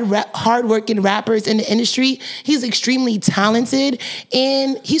hard-working rappers in the industry. He's extremely talented,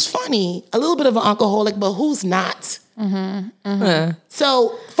 and he's funny. A little bit of an alcoholic, but who's not? Mm-hmm, mm-hmm.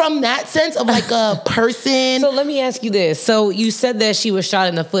 So from that sense of like a person. So let me ask you this. So you said that she was shot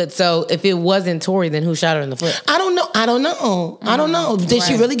in the foot. So if it wasn't Tory, then who shot her in the foot? I don't know. Did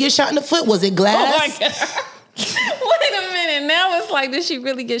she really get shot in the foot? Was it glass? Oh my God. Wait a minute. Now it's like, did she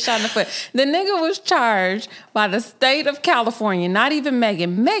really get shot in the foot? The nigga was charged by the state of California, not even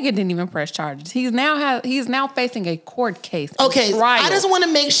Megan. Megan didn't even press charges. He's now facing a court case. Okay, I just want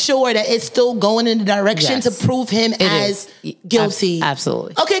to make sure that it's still going in the direction to prove him as guilty.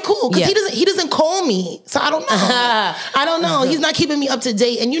 Absolutely. Okay, cool. Because he doesn't call me, so I don't know. I don't know. He's not keeping me up to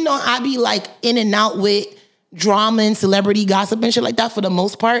date, and I be like in and out with drama and celebrity gossip and shit like that for the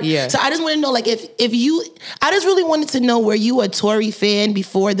most part. Yeah. So I just want to know, like, I just really wanted to know, were you a Tory fan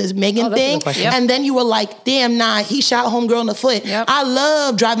before this Megan thing? And then you were like, damn, nah, he shot homegirl in the foot. Yep. I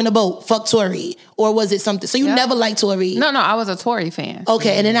love driving a boat. Fuck Tory. Or was it something? So you never liked Tory? No, I was a Tory fan.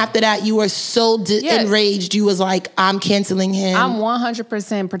 Okay, and then after that, you were so enraged. You was like, I'm canceling him. I'm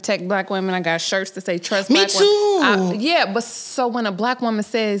 100% protect black women. I got shirts to say trust Me black too. women. But so when a black woman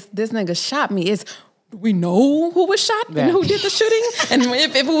says, this nigga shot me, it's, we know who was shot and who did the shooting, and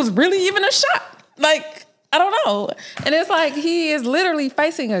if it was really even a shot. Like, I don't know. And it's like, he is literally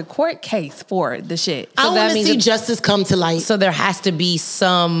facing a court case for the shit. So I want to see justice come to light. So there has to be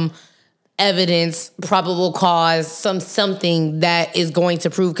some evidence, probable cause, something that is going to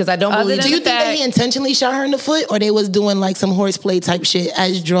prove, because I don't believe. Do you think that he intentionally shot her in the foot, or they was doing like some horseplay type shit,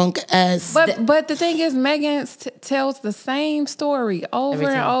 as drunk as? But the thing is, Megan tells the same story over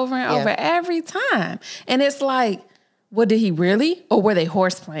and over every time, and it's like, what, did he really, or were they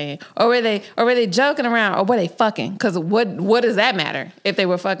horseplaying, or were they joking around, or were they fucking? Because what does that matter if they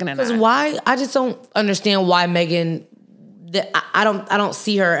were fucking or not? Because why? I just don't understand why Megan. I don't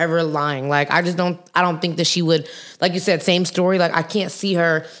see her ever lying. Like, I don't think that she would, like you said, same story. Like, I can't see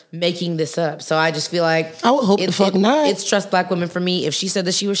her making this up. So I just feel like I would hope the fuck not. It's trust black women for me. If she said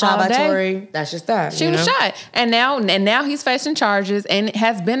that she was shot by Tory, that's just that. She was shot. And now he's facing charges and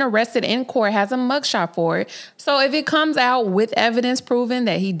has been arrested in court, has a mugshot for it. So if it comes out with evidence proving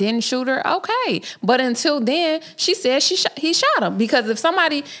that he didn't shoot her, okay. But until then, she said he shot him. Because if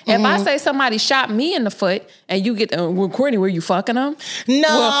I say somebody shot me in the foot and you get Courtney, were you fucking him?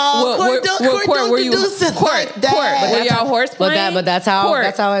 No, Court don't do something like that. Were y'all horseplaying? But that's how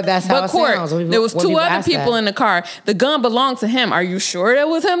it sounds. There was two other people in the car. The gun belonged to him. Are you sure it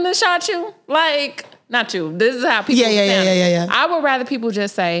was him that shot you? Like, not you. This is how people sound. Yeah. I would rather people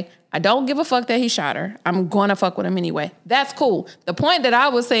just say, I don't give a fuck that he shot her. I'm going to fuck with him anyway. That's cool. The point that I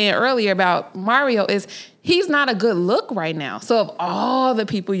was saying earlier about Mario is he's not a good look right now. So of all the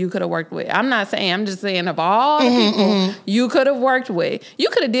people you could have worked with, I'm just saying of all the people you could have worked with, you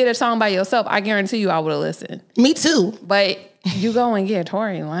could have did a song by yourself. I guarantee you I would have listened. Me too. But you go and get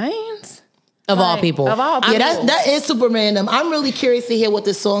Tory Lanez? Of all people. Yeah, that is super random. I'm really curious to hear what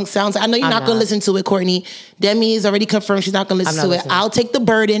this song sounds like. I know you're not going to listen to it, Courtney. Demi is already confirmed she's not going to listen to it. I'll take the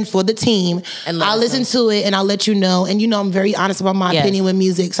burden for the team. I'll listen to it and I'll let you know. And I'm very honest about my opinion with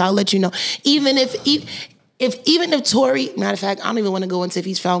music, so I'll let you know. Even if Tory, matter of fact, I don't even want to go into if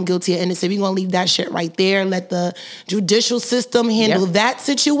he's found guilty or innocent. We're going to leave that shit right there. Let the judicial system handle that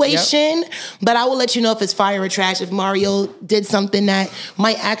situation. Yep. But I will let you know if it's fire or trash, if Mario did something that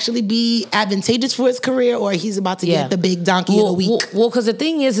might actually be advantageous for his career, or he's about to get the big donkey of the week. Well, because the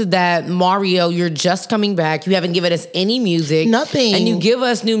thing is that Mario, you're just coming back. You haven't given us any music. Nothing. And you give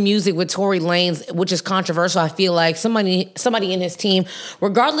us new music with Tory Lanez, which is controversial. I feel like somebody in his team,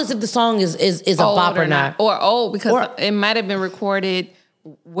 regardless if the song is a bop or not. Or old, because it might have been recorded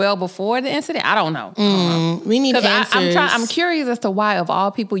well before the incident? I don't know. We need answers. I'm curious as to why, of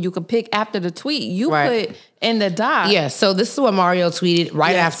all people you could pick after the tweet, you put in the doc. Yeah, so this is what Mario tweeted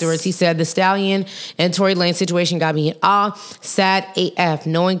right afterwards. He said, the Stallion and Tory Lanez situation got me in awe. Sad AF.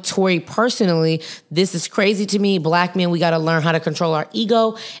 Knowing Tory personally, this is crazy to me. Black men, we got to learn how to control our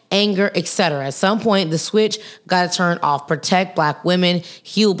ego, anger, etc. At some point, the switch got to turn off. Protect Black women,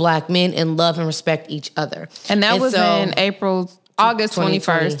 heal Black men, and love and respect each other. And that was in August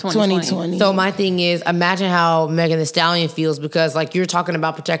 21st, 2020. So my thing is, imagine how Megan Thee Stallion feels, because like you're talking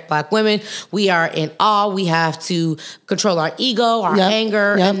about protect Black women. We are in awe. We have to control our ego, our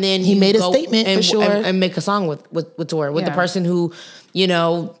anger. And then he made a statement for sure. And make a song with Tory, with the person who, you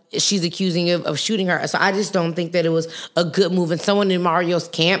know, she's accusing of shooting her. So I just don't think that it was a good move. And someone in Mario's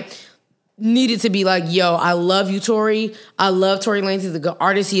camp needed to be like, yo, I love you, Tory. I love Tory Lanez. He's a good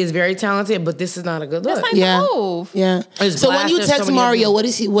artist. He is very talented, but this is not a good look. That's like the move. Yeah. So when you text Mario, what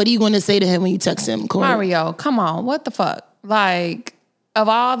are you going to say to him when you text him, Corey? Mario, come on. What the fuck? Like, of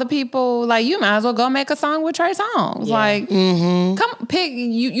all the people, like, you might as well go make a song with Trey Songz. Yeah. Like, come pick,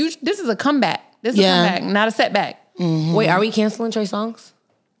 you. This is a comeback. This is a comeback, not a setback. Wait, are we canceling Trey Songz?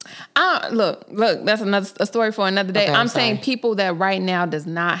 Look, that's a story for another day. Okay, I'm saying people that right now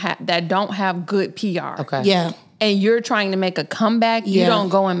that don't have good PR. Okay. Yeah. And you're trying to make a comeback, you don't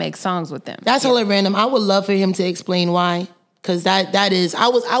go and make songs with them. That's totally random. I would love for him to explain why. Cause that is, I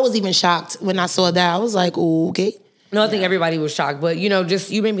was even shocked when I saw that. I was like, oh, okay. No, I think everybody was shocked. But, you know, just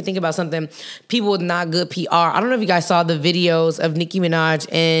you made me think about something. People with not good PR. I don't know if you guys saw the videos of Nicki Minaj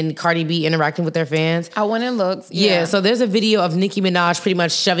and Cardi B interacting with their fans. I went and looked. Yeah, so there's a video of Nicki Minaj pretty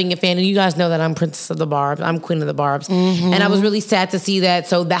much shoving a fan. And you guys know that I'm Princess of the Barbs. I'm Queen of the Barbs. And I was really sad to see that.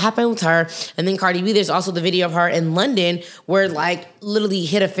 So that happened with her. And then Cardi B, there's also the video of her in London where, like, literally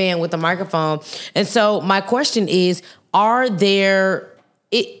hit a fan with a microphone. And so my question is, what are the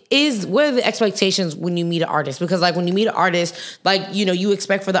expectations when you meet an artist? Because like when you meet an artist, like, you know, you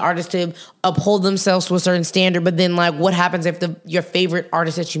expect for the artist to uphold themselves to a certain standard, but then like what happens if your favorite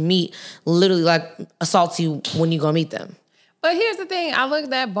artist that you meet literally like assaults you when you go meet them? But here's the thing, I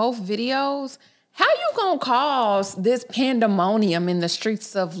looked at both videos. How you gonna cause this pandemonium in the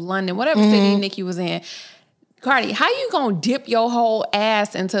streets of London, whatever city Nicki was in? Cardi, how you gonna dip your whole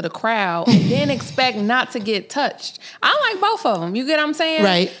ass into the crowd and then expect not to get touched? I like both of them. You get what I'm saying?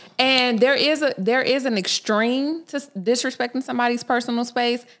 Right. And there is an extreme to disrespecting somebody's personal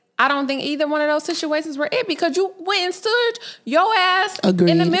space. I don't think either one of those situations were it, because you went and stood your ass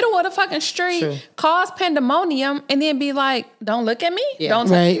in the middle of the fucking street, caused pandemonium, and then be like, don't look at me. Yeah. Don't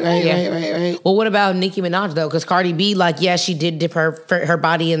touch me. Right. Well, what about Nicki Minaj, though? Because Cardi B, like, yeah, she did dip her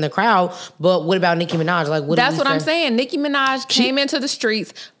body in the crowd, but what about Nicki Minaj? Like, that's what I'm saying. Nicki Minaj came into the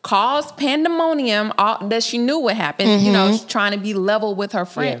streets, caused pandemonium that she knew would happen, you know, trying to be level with her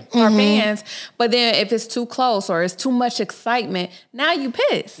friend, her fans. But then if it's too close or it's too much excitement, now you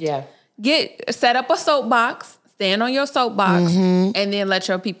pissed. Yeah. Set up a soapbox, stand on your soapbox, and then let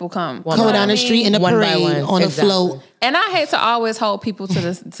your people come. Go down the street in a parade on a float. And I hate to always hold people to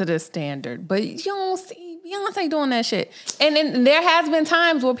this standard, but you don't see Beyonce doing that shit. And then there has been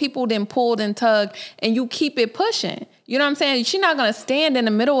times where people then pulled and tugged, and you keep it pushing. You know what I'm saying? She's not gonna stand in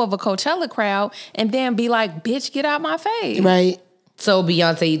the middle of a Coachella crowd and then be like, "Bitch, get out my face." Right. So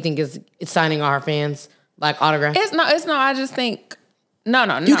Beyonce, you think is signing all her fans like autographs? It's no. I just think no.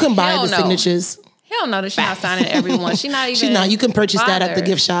 You can buy the signatures. Hell no, that she's not signing everyone. She's not even. She's not. You can purchase that at the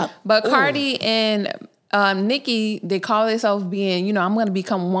gift shop. But Cardi and Nicki, they call themselves being, you know, I'm going to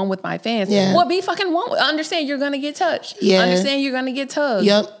become one with my fans. Yeah. Well, be fucking one. Understand you're going to get touched. Yeah. Understand you're going to get tugged.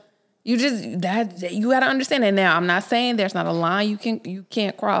 Yep. You got to understand that. Now, I'm not saying there's not a line you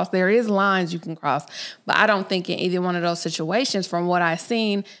can't cross. There is lines you can cross, but I don't think in either one of those situations, from what I've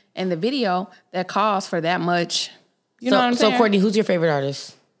seen in the video, that calls for that much. You know what I'm saying? So, Courtney, who's your favorite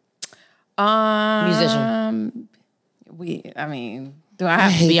artist? Musician. Do I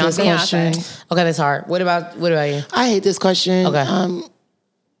have to be on Beyonce? Okay, that's hard. What about you? I hate this question. Okay.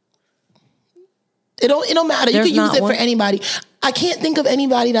 It don't matter. You can use it for anybody. I can't think of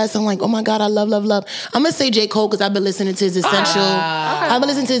anybody that's I'm like, oh my God, I love. I'm gonna say J. Cole because I've been listening to his essential. I've been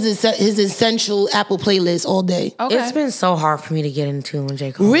listening to his essential Apple playlist all day. Okay. It's been so hard for me to get into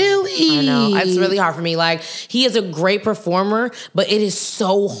J. Cole. Really? I know. It's really hard for me. Like, he is a great performer, but it is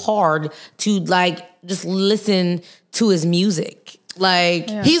so hard to like just listen to his music. Like,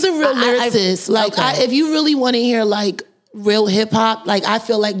 he's a real lyricist. If you really want to hear like real hip hop, like I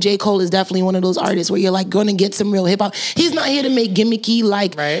feel like J. Cole is definitely one of those artists where you're like going to get some real hip hop. He's not here to make gimmicky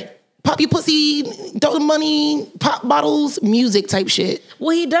like pop your pussy, throw the money, pop bottles, music type shit.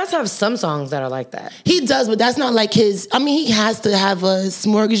 Well, he does have some songs that are like that. He does, but that's not like his. I mean, he has to have a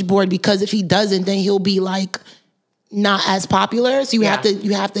smorgasbord because if he doesn't, then he'll be like not as popular. So you have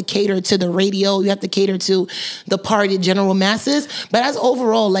to cater to the radio. You have to cater to the party general masses. But as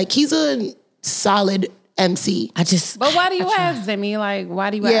overall, like he's a solid MC. But why do you ask, Demi? Like,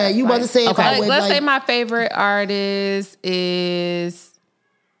 why do you ask? Yeah, you about to say, okay. Let's say my favorite artist is,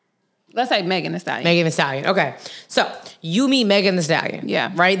 let's say Megan Thee Stallion. Megan Thee Stallion. Okay. So you meet Megan Thee Stallion.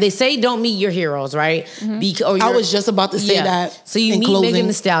 Yeah. Right? They say don't meet your heroes, right? Mm-hmm. I was just about to say that. So you meet Megan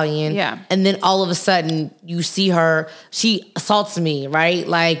Thee Stallion. Yeah. And then all of a sudden you see her, she assaults me, right?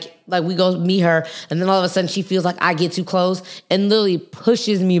 Like we go meet her, and then all of a sudden she feels like I get too close and literally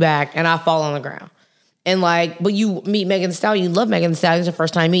pushes me back and I fall on the ground. And like, but you meet Megan Thee Stallion, you love Megan Thee Stallion, it's the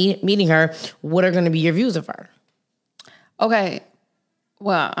first time meeting her. What are going to be your views of her? Okay.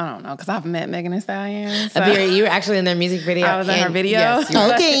 Well, I don't know, because I've met Megan Thee Stallion. So. You were actually in their music video. I was in her video. Yes,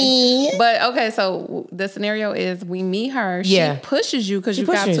 okay. But okay, so the scenario is we meet her. She pushes you because you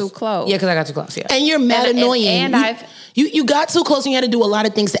got too close. Yeah, because I got too close, yeah. And you're mad annoying. You got too close and you had to do a lot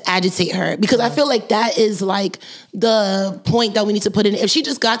of things to agitate her. Because I feel like that is like the point that we need to put in. If she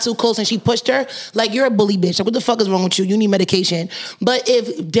just got too close and she pushed her, like you're a bully bitch. Like, what the fuck is wrong with you? You need medication. But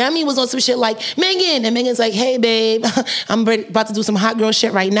if Demi was on some shit like, Megan, and Megan's like, hey babe, I'm about to do some hot girl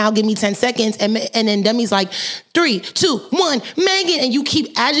shit right now. Give me 10 seconds. And then Demi's like, 3, 2, 1, Megan. And you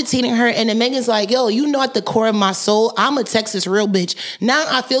keep agitating her. And then Megan's like, yo, you know at the core of my soul, I'm a Texas real bitch. Now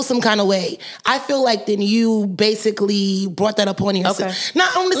I feel some kind of way. I feel like then you basically brought that upon yourself. Okay.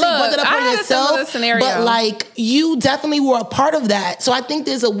 Not only brought that upon yourself, but like you definitely were a part of that. So I think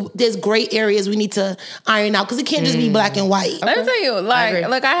there's gray areas we need to iron out because it can't just be black and white. Let me tell you,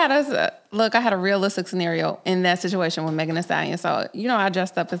 I had a realistic scenario in that situation with Megan Thee Stallion. So, I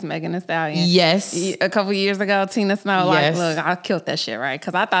dressed up as Megan Thee Stallion. Yes. A couple years ago, Tina Snow, yes. Like, look, I killed that shit, right?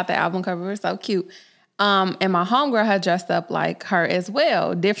 Because I thought the album cover was so cute. And my homegirl had dressed up like her as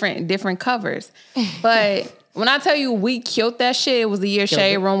well, different covers. But when I tell you we killed that shit, it was the year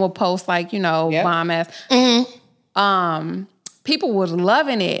Shade Room would post like, bomb ass. Mm-hmm. People was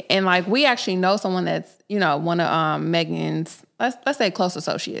loving it. And like, we actually know someone that's, one of Megan's, let's say close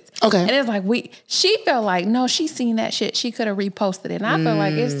associates. Okay. And it's like, she felt like, no, she seen that shit. She could have reposted it. And I feel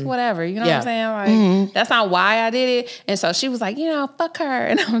like it's whatever. You know what I'm saying? Like, that's not why I did it. And so she was like, fuck her.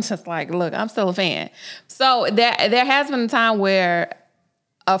 And I'm just like, look, I'm still a fan. So there has been a time where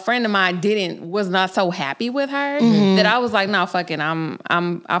a friend of mine was not so happy with her that I was like, no, fuck it.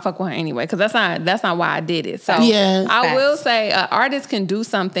 I'll fuck with her anyway. Cause that's not why I did it. So I will say an artist can do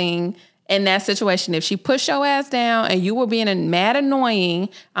something in that situation. If she pushed your ass down and you were being mad annoying,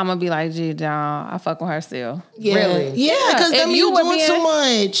 I'm gonna be like, gee, I fuck with her still. Yeah. Really? Yeah, because then you doing too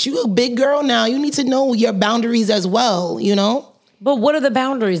much. You a big girl now. You need to know your boundaries as well, But what are the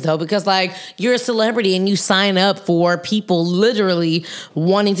boundaries though? Because like you're a celebrity and you sign up for people literally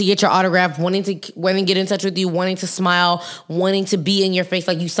wanting to get your autograph, wanting to get in touch with you, wanting to smile, wanting to be in your face.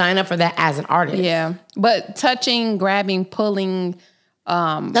 Like you sign up for that as an artist. Yeah. But touching, grabbing, pulling.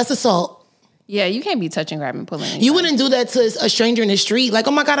 That's assault. Yeah, you can't be touching, grabbing, pulling anything. You wouldn't do that to a stranger in the street. Like,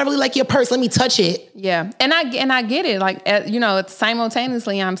 oh my God, I really like your purse. Let me touch it. Yeah, and I get it. Like,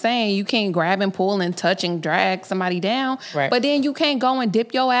 simultaneously, I'm saying you can't grab and pull and touch and drag somebody down. Right. But then you can't go and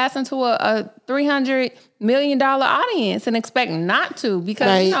dip your ass into a $300 million audience and expect not to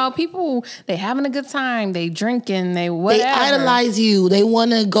because people, they having a good time, they drinking, they whatever. They idolize you. They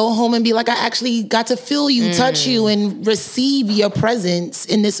want to go home and be like, I actually got to feel you, touch you, and receive your presence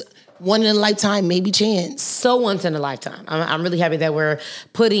in this one in a lifetime, maybe chance. So once in a lifetime. I'm really happy that we're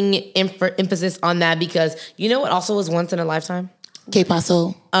putting emphasis on that because you know what also was once in a lifetime? ¿Qué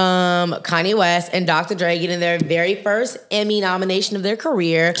pasó? Kanye West and Dr. Dre getting their very first Emmy nomination of their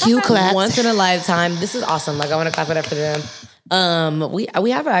career. Cue claps. Once in a lifetime. This is awesome. Like I want to clap it up for them. We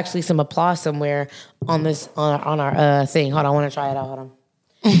have actually some applause somewhere on this on our thing. Hold on, I want to try it out. Hold on.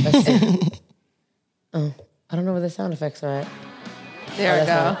 Let's see. I don't know where the sound effects are at. There we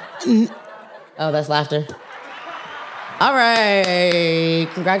go. Oh, that's laughter. All right.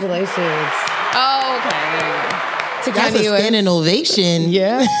 Congratulations. Oh, okay. There you go. That's a standing ovation.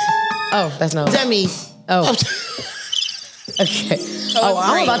 Yeah. Oh, that's no. Demi. Oh. Okay.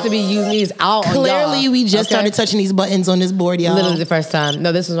 I'm about to be using these out on y'all. Clearly, we just started touching these buttons on this board, y'all. Literally the first time.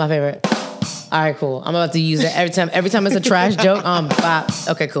 No, this was my favorite. All right, cool. I'm about to use it every time it's a trash joke.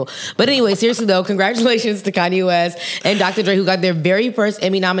 Okay, cool. But anyway, seriously though, congratulations to Kanye West and Dr. Dre, who got their very first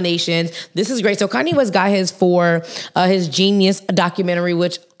Emmy nominations. This is great. So Kanye West got his for his Genius documentary,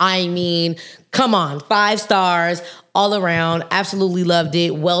 which I mean, come on, 5 stars all around. Absolutely loved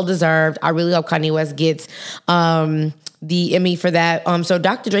it. Well deserved. I really hope Kanye West gets the Emmy for that. So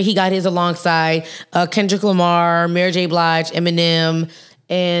Dr. Dre, he got his alongside Kendrick Lamar, Mary J. Blige, Eminem,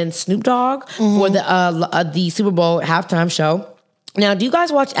 and Snoop Dogg for the Super Bowl halftime show. Now, do you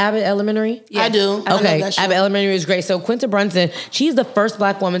guys watch Abbott Elementary? Yes. I do. Okay, Abbott Elementary is great. So Quinta Brunson, she's the first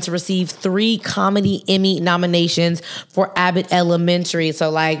Black woman to receive 3 comedy Emmy nominations for Abbott Elementary. So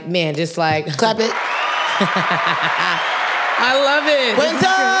like, man, just like... Clap it. I love it.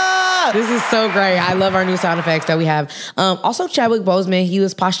 Quinta! This is so great. I love our new sound effects that we have. Also, Chadwick Boseman, he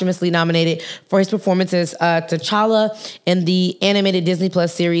was posthumously nominated for his performance as T'Challa in the animated Disney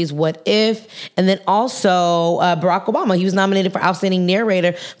Plus series What If? And then also Barack Obama, he was nominated for Outstanding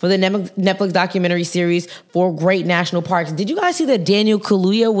Narrator for the Netflix documentary series For Great National Parks. Did you guys see that Daniel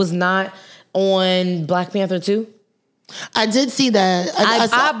Kaluuya was not on Black Panther 2? I did see that.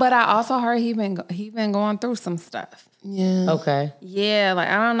 But I also heard he been going through some stuff. Yeah. Okay. Yeah, like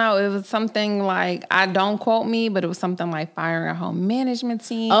I don't know. It was something like, don't quote me, but it was something like firing a home management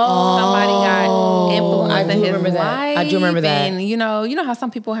team. Oh, somebody got influenced in his life. I do remember that. And you know how some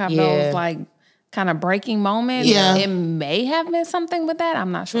people have those like kind of breaking moments. Yeah. It may have been something with that.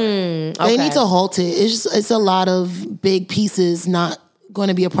 I'm not sure. Okay. They need to halt it. It's a lot of big pieces not going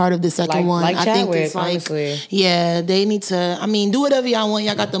to be a part of the second one. Like I Chadwick, think it's like, honestly. Yeah, they need to, do whatever y'all want.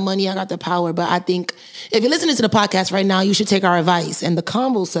 Y'all got the money, y'all got the power. But I think if you're listening to the podcast right now, you should take our advice. And the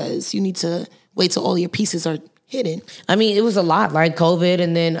combo says you need to wait till all your pieces are hidden. I mean, it was a lot, like COVID,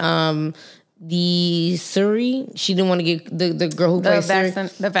 and then the Suri, she didn't want to get the girl who played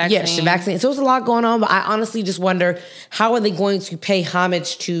Suri. The vaccine. Yeah, the vaccine. So there's a lot going on, but I honestly just wonder, how are they going to pay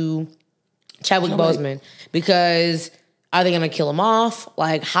homage to Chadwick Boseman? Because... are they going to kill him off?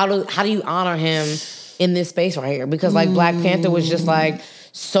 Like, how do you honor him in this space right here? Because like Black Panther was just like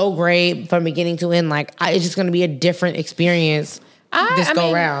so great from beginning to end. Like, it's just going to be a different experience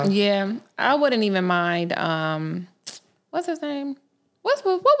go around. Yeah, I wouldn't even mind. What's his name? What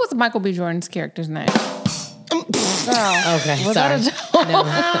was Michael B. Jordan's character's name? Okay, was sorry. No.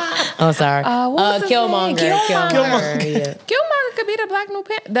 Oh, sorry. Killmonger. Killmonger. Killmonger could be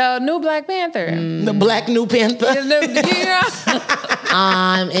the new Black Panther. The Black New Panther.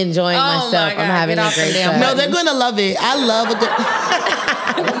 I'm enjoying myself. I'm having a great time. No, they're gonna love it. I love a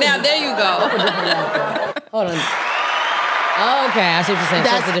good. Now there you go. Hold on. Oh, okay, I see what you're saying.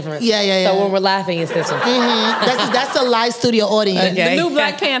 That's the difference. Yeah. So when we're laughing, it's this one. Mm-hmm. That's the live studio audience. Okay. The new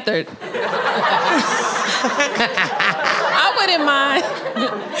Black Panther. I wouldn't mind.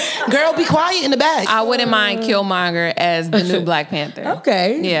 Girl, be quiet in the back. I wouldn't mind Killmonger as the new Black Panther.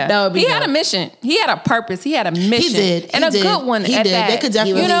 Okay. Yeah. That would be He had a mission. He had a purpose. He had a mission. He did. And a good one He at did. that. They could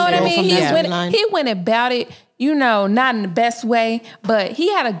definitely You know what I mean? He went went about it, not in the best way, but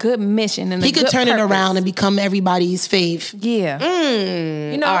he had a good mission. And he could turn it around and become everybody's fave. Yeah.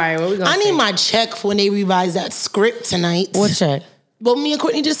 All right, what we gonna I need my check for when they revise that script tonight. What check? Well, me and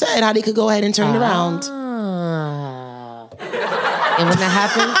Courtney just said how they could go ahead and turn it around. And when that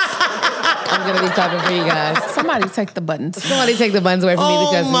happens, I'm gonna be talking for you guys. Somebody take the buttons. Somebody take the buttons away from me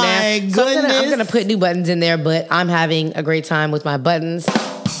because goodness. I'm gonna put new buttons in there, but I'm having a great time with my buttons.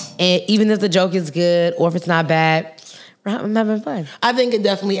 And even if the joke is good or if it's not bad, I'm having fun. I think it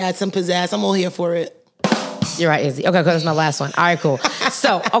definitely adds some pizzazz. I'm all here for it. You're right, Izzy. Okay, that's my last one. All right, cool.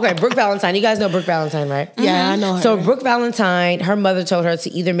 So, okay, Brooke Valentine. You guys know Brooke Valentine, right? Yeah, I know her. So Brooke Valentine, her mother told her to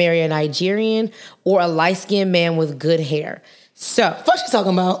either marry a Nigerian or a light-skinned man with good hair. So, fuck she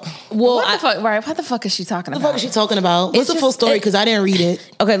talking about? Well, what the fuck? Right? What the fuck is she talking about? What the fuck is she talking about? What's the full story? Because I didn't read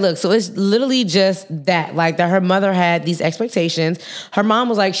it. Okay, look. So it's literally just that, like that. Her mother had these expectations. Her mom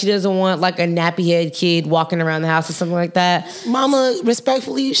was like, she doesn't want like a nappy head kid walking around the house or something like that. Mama,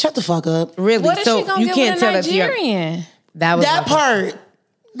 respectfully, shut the fuck up. Really? What is so she gonna you get can't with a tell Nigerian? that part.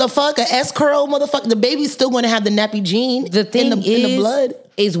 The fuck, a S-curl, motherfucker. The baby's still going to have the nappy gene. The thing in the blood.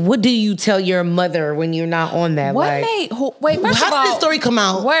 Is what do you tell your mother when you're not on that? Wait, how did this story come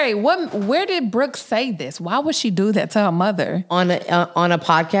out? Wait, where did Brooke say this? Why would she do that to her mother? On a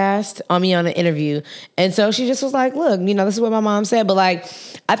podcast, on an interview. And so she just was like, look, this is what my mom said. But like,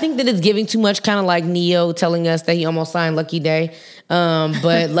 I think that it's giving too much, kind of like Neo telling us that he almost signed Lucky Day.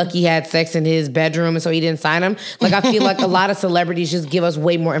 But Lucky had sex in his bedroom and so he didn't sign him. Like, I feel like a lot of celebrities just give us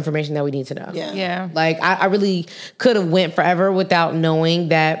way more information that we need to know. Yeah. Like, I really could have went forever without knowing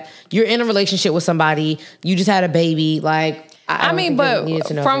that you're in a relationship with somebody, you just had a baby. Like, I mean, but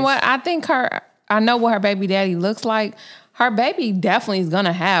from what I think I know what her baby daddy looks like. Her baby definitely is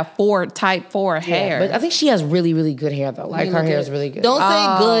gonna have type 4 hair. But I think she has really, really good hair though. Like her hair is really good. Don't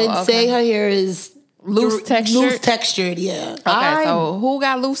say good. Okay. Say her hair is loose textured. Loose textured, yeah. Okay, so who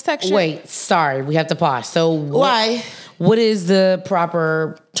got loose textured? Wait, sorry, we have to pause. So why? What is the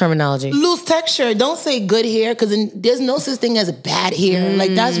proper terminology? Loose texture. Don't say good hair because there's no such thing as bad hair.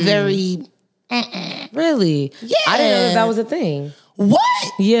 Like that's very. Really? Yeah. I didn't know that was a thing.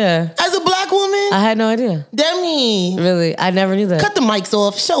 What? Yeah. As a black woman? I had no idea. Demi. Really? I never knew that. Cut the mics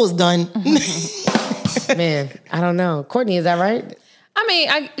off. Show's done. Man, I don't know. Courtney, is that right? I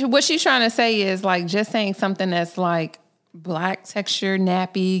mean, what she's trying to say is like just saying something that's like black texture,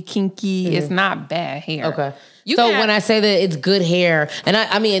 nappy, kinky. It's not bad hair. Okay. When I say that it's good hair, and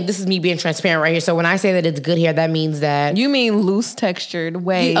I mean, this is me being transparent right here. So when I say that it's good hair, that means that you mean loose textured,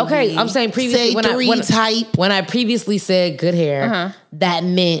 wavy. Okay, I'm saying previously when I previously said good hair, that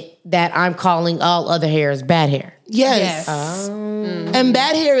meant that I'm calling all other hairs bad hair. Yes. And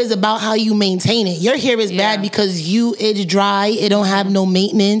bad hair is about how you maintain it. Your hair is bad because it's dry. It don't have no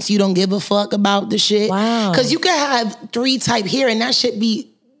maintenance. You don't give a fuck about the shit. Wow. Because you can have 3 type hair and that shit be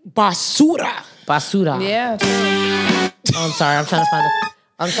basura. Basura. Yeah. Oh, I'm sorry. I'm trying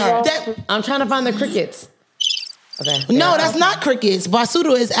to find the crickets. Okay. No, that's not crickets.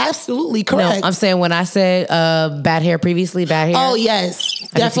 Basura is absolutely correct. No, I'm saying when I said bad hair previously, bad hair. Oh, yes.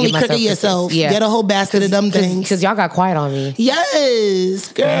 Definitely cricket yourself. Yeah. Get a whole basket of them things. Because y'all got quiet on me.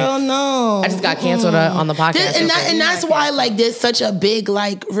 Yes. Girl, no. I just got canceled on the podcast. And that's why like there's such a big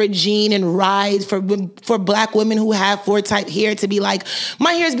like regime and rise for black women who have 4 type hair to be like,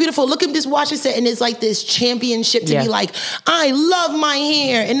 my hair is beautiful. Look at this washer set. And it's like this championship to be like, I love my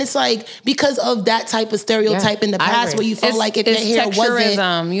hair. And it's like because of that type of stereotype in the past where you felt like if your hair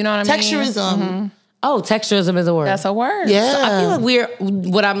wasn't. You know what I mean? Texturism. Mm-hmm. Oh, texturism is a word. That's a word. Yeah. So I feel like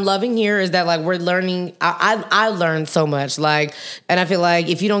what I'm loving here is that like we're learning. I learned so much. Like, and I feel like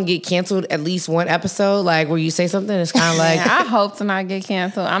if you don't get canceled at least one episode, like where you say something, it's kind of like. I hope to not get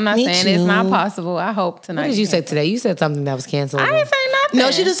canceled. I'm not saying it's not possible. I hope to not. What did you say today? You said something that was canceled. I didn't say nothing. No,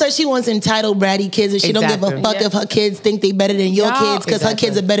 she just said she wants entitled bratty kids and she don't give a fuck if her kids think they better than your kids because her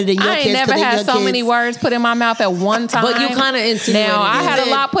kids are better than your kids. I ain't never had so many words put in my mouth at one time. But you kind of insinuated. Now I had a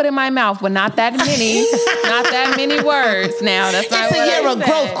lot put in my mouth, but not that many. Not that many words. Now that's not what I said. It's a year of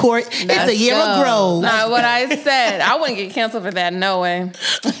growth, Court. It's a year of growth. Not what I said. I wouldn't get canceled for that. No way.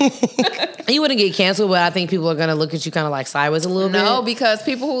 You wouldn't get canceled, but I think people are gonna look at you kind of like sideways a little bit. No, because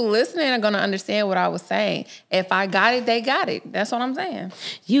people who listening are gonna understand what I was saying. If I got it, they got it. That's what I'm saying.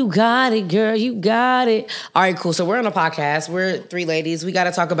 You got it, girl. You got it. All right, cool. So we're on a podcast. We're 3 ladies. We got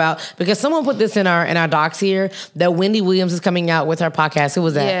to talk about because someone put this in our docs here that Wendy Williams is coming out with her podcast. Who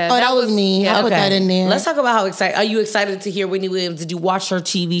was that? Yeah, that was me. I put that in there. Let's talk about how excited. Are you excited to hear Wendy Williams? Did you watch her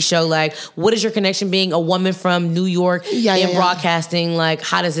TV show? Like, what is your connection being a woman from New York in broadcasting? Like,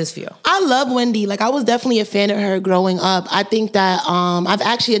 how does this feel? I love Wendy. Like, I was definitely a fan of her growing up. I think that I've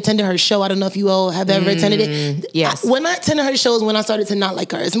actually attended her show. I don't know if you all have ever attended it. Yes. When I attended her shows, when I started to not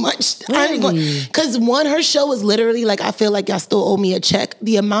like her as much. Really? Because her show was literally like, I feel like y'all still owe me a check.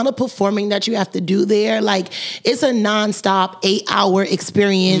 The amount of performing that you have to do there, like, it's a nonstop 8-hour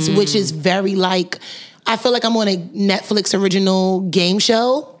experience, which is very like, I feel like I'm on a Netflix original game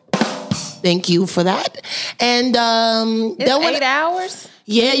show. Thank you for that. And it's 8 hours?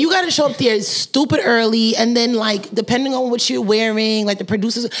 Yeah, you got to show up there stupid early, and then like depending on what you're wearing, like the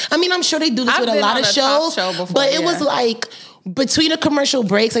producers. I mean, I'm sure they do this with a lot of shows, but it was like between the commercial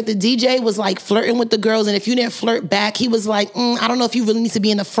breaks, like the DJ was like flirting with the girls, and if you didn't flirt back, he was like, I don't know if you really need to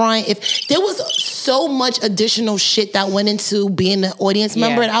be in the front. If there was so much additional shit that went into being an audience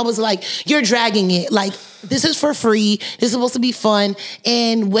member, and I was like, you're dragging it. Like, this is for free. This is supposed to be fun.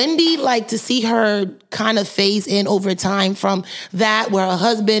 And Wendy, like, to see her kind of phase in over time from that, where her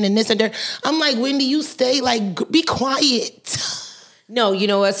husband and this and that, I'm like, Wendy, you stay, like, be quiet. No, you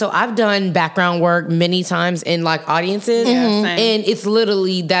know what? So I've done background work many times in like audiences, and it's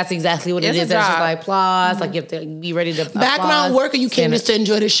literally that's exactly what it is. It's just like applause, like you have to be ready to background work, or you came just to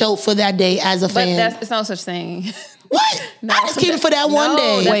enjoy the show for that day as a fan. But it's no such thing. What? No, I just came for that one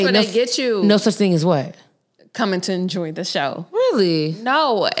day. That's where they get you. No such thing as what? Coming to enjoy the show. Really?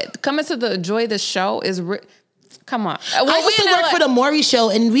 No, coming to enjoy the show is. Come on. Well, I used to work for the Maury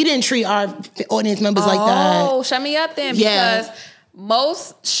Show, and we didn't treat our audience members like that. Oh, shut me up then, because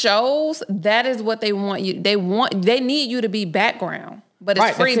most shows, that is what they want you. They need you to be background. But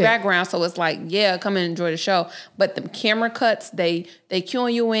it's free background, so it's like, yeah, come and enjoy the show. But the camera cuts, they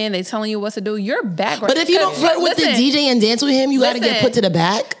cueing you in, they telling you what to do. Your background. But if you don't flirt with the DJ and dance with him, you got to get put to the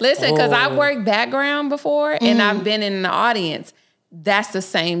back. Listen, because I've worked background before, and I've been in the audience. That's the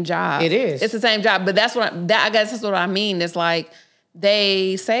same job. It is. It's the same job. But that's what I guess that's what I mean. It's like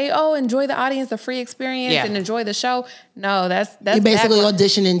they say, "Oh, enjoy the audience, the free experience, and enjoy the show." No, that's you're basically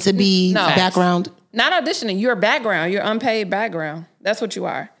auditioning to be background. Not auditioning. You're background. You're unpaid background. That's what you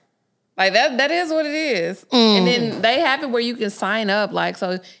are. Like that is what it is. And then they have it where you can sign up. Like,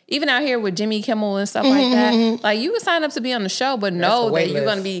 so even out here with Jimmy Kimmel and stuff like that, like you can sign up to be on the show, but know that you're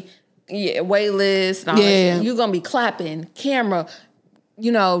going to be wait list. And all that. You're going to be clapping, camera.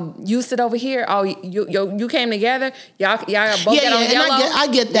 You know, you sit over here. Oh, you came together. Y'all both get on yellow. I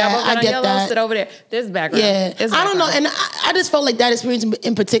get that. I get that. Sit over there. This background. Yeah, I don't know, and I just felt like that experience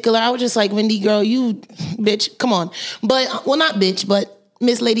in particular. I was just like, Wendy, girl, you bitch, come on. But well, not bitch, but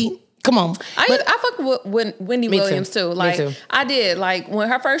Miss Lady, come on. I fuck with Wendy Williams too. Like I did. Like when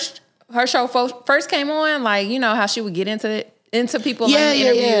her show first came on. Like you know how she would get into people in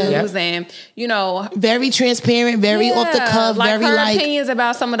interviews and, you know. Very transparent, very off the cuff, like very her opinions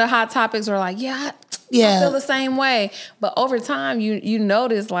about some of the hot topics were like, I feel the same way. But over time, you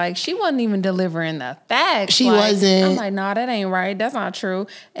notice, like, she wasn't even delivering the facts. She wasn't. I'm like, nah, that ain't right. That's not true.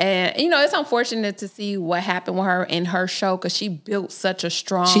 And, you know, it's unfortunate to see what happened with her in her show because she built such a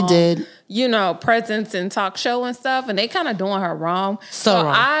strong, she did, you know, presence and talk show and stuff. And they kind of doing her wrong. So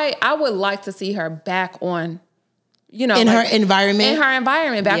wrong. I would like to see her back on, you know, in her environment,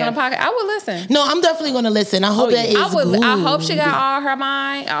 back on the podcast. I would listen. No, I'm definitely going to listen. I hope that is good. I hope she got all her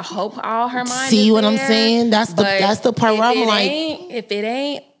mind. I hope all her mind. See what I'm saying? That's the part where I'm like, if it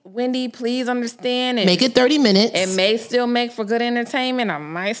ain't, Wendy, please understand. Make it 30 minutes. It may still make for good entertainment. I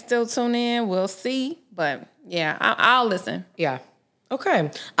might still tune in. We'll see. But yeah, I'll listen. Yeah.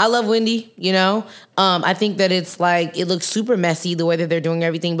 Okay. I love Wendy, you know. I think that it's like, it looks super messy the way that they're doing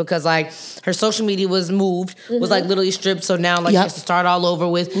everything because like her social media was moved, was like literally stripped. So now like she has to start all over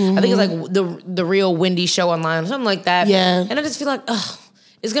with, I think it's like the real Wendy show online or something like that. Yeah. And I just feel like,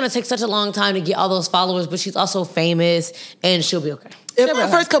 it's going to take such a long time to get all those followers, but she's also famous and she'll be okay. If her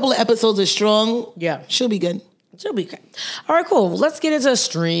first couple of episodes are strong, she'll be good. She'll be okay. All right, cool. Let's get into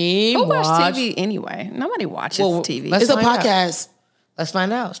stream. Who watch TV anyway? Nobody watches TV. It's a podcast. Let's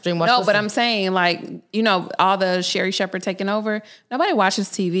find out. Stream, watch, listen. But I'm saying, like, you know, all the Sherry Shepherd taking over, nobody watches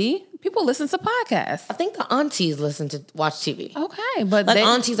TV. People listen to podcasts. I think the aunties watch TV. Okay, but like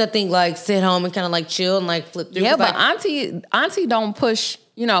aunties, I think, like sit home and kind of like chill and like flip through. Yeah, but like, auntie don't push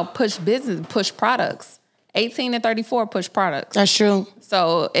business, push products. 18 and 34 push products. That's true.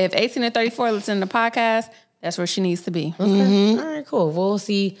 So if 18 and 34 listen to podcasts, that's where she needs to be. Okay. Mm-hmm. All right, cool. We'll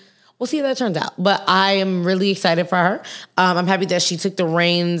see. We'll see how that turns out. But I am really excited for her. I'm happy that she took the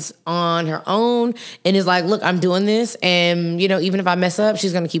reins on her own and is like, look, I'm doing this. And, you know, even if I mess up,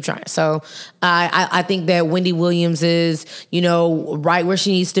 she's going to keep trying. So I think that Wendy Williams is, you know, right where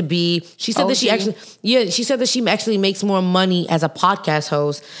she needs to be. She said that she actually makes more money as a podcast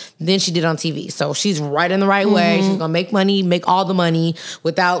host than she did on TV. So she's right in the right way. She's going to make money, make all the money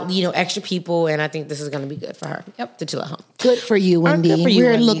without, you know, extra people. And I think this is going to be good for her. Yep. To chill at home. Good for you, Wendy. Good for you,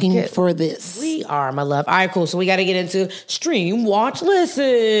 We're Wendy. looking for this. We are, my love. All right, cool. So we got to get into stream, watch,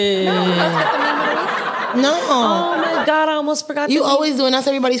 listen. No. Oh my God, I almost forgot. You always do, and that's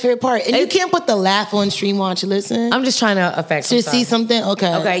everybody's favorite part. And you can't put the laugh on stream, watch, listen. I'm just trying to affect. To see something.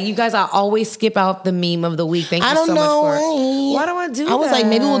 Okay, you guys. I always skip out the meme of the week. Thank you so much for it. Why do I do that? I was like,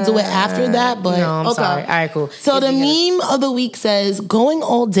 maybe we'll do it after that, but no, I'm sorry. All right, cool. So the meme of the week says, "Going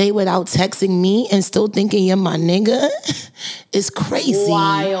all day without texting me and still thinking you're my nigga is crazy."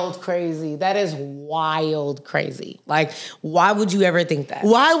 Wild crazy. That is wild crazy. Like, why would you ever think that?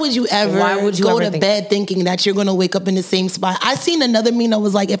 Why would you ever go to bed thinking that you're gonna wake up in the same spot? I seen another meme that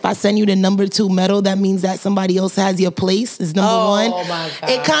was like, if I send you the number 2 medal, that means that somebody else has your place is number 1. Oh my God.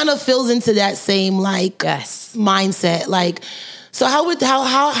 It kind of fills into that same mindset. Like, so how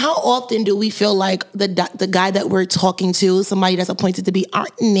often do we feel like the guy that we're talking to, somebody that's appointed to be our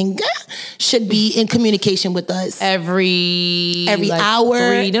nigga, should be in communication with us every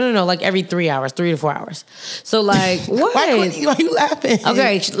hour? Like every 3 hours, 3 to 4 hours. So like, what? Why are you laughing?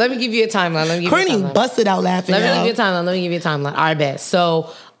 Okay, let me give you a timeline. Courtney busted out laughing. Let me give you a timeline. All right, bet.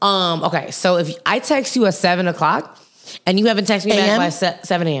 So, okay, so if I text you at 7 o'clock. And you haven't texted me back by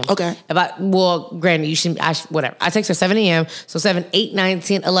 7 a.m. Okay. Granted, you should, whatever. I text her 7 a.m. So 7, 8, 9,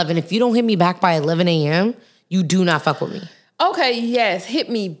 10, 11. If you don't hit me back by 11 a.m., you do not fuck with me. Okay, yes, hit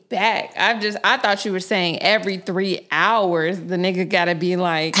me back. I thought you were saying every 3 hours the nigga gotta be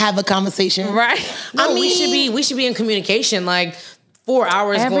like, have a conversation. Right. No, we should be in communication like 4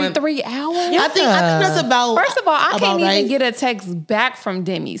 hours every 3 hours. I think that's about. First of all, I can't even get a text back from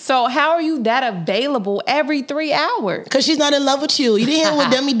Demi. So how are you that available every 3 hours? Because she's not in love with you. You didn't hear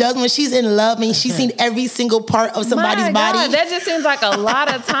what Demi does when she's in love and she's seen every single part of somebody's body. That just seems like a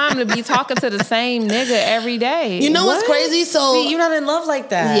lot of time to be talking to the same nigga every day. You know what's crazy? So see, you're not in love like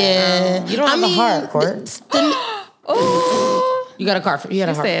that. Yeah, you don't have a heart, Court. Ooh. You got a car. You got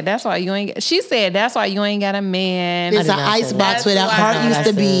a heart. She said that's why you ain't got a man. It's an icebox where that heart used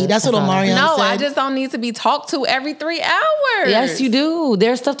to be. That's what Omarion said. No, I just don't need to be talked to every 3 hours. Yes, you do.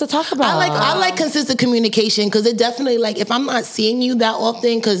 There's stuff to talk about. I like consistent communication because it definitely, like, if I'm not seeing you that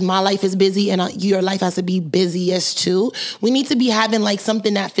often because my life is busy and your life has to be busy as too, we need to be having like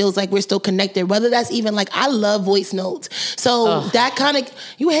something that feels like we're still connected. Whether that's even like, I love voice notes. So that kind of,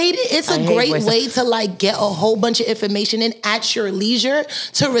 you hate it? It's a great way to like get a whole bunch of information in at your leisure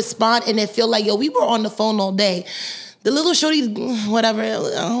to respond and then feel like, yo, we were on the phone all day. The little shorty, whatever, I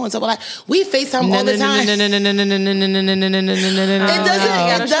don't want to talk about that. We FaceTime all the time.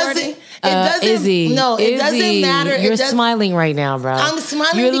 Izzy, it doesn't matter. You're smiling right now, bro. I'm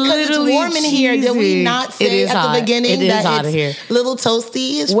smiling because it's warm in here. Did we not say at the beginning that it's little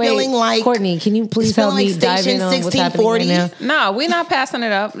toasty? It's feeling like Courtney, can you please help me dive in on what's happening right now? No, we're not passing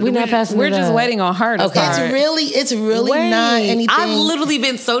it up. We're just waiting on her to start. It's really not anything. I've literally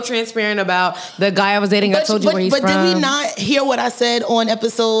been so transparent about the guy I was dating. I told you where he's from. But did we not hear what I said on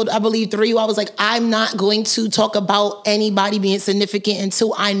episode, I believe 3? I was like, I'm not going to talk about anybody being significant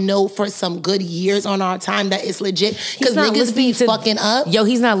until I know for some good years on our time that it's legit. Because niggas be fucking up. Yo,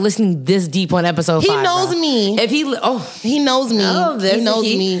 he's not listening this deep on episode 5. He knows me. He knows me. Oh, he knows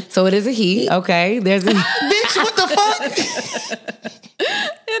me. So it is a he. Okay, there's a bitch. What the fuck?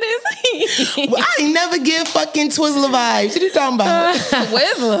 It is he. I ain't never give fucking Twizzler vibes. What you talking about?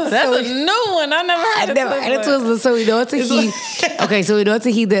 Twizzler. That's a new one. I never heard of Twizzler. So we know it's a he. Okay, so we know it's a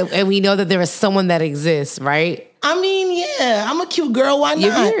he, and we know that there is someone that exists, right? I mean, yeah, I'm a cute girl. Why not?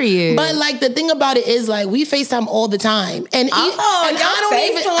 You're period. But like the thing about it is like we FaceTime all the time, and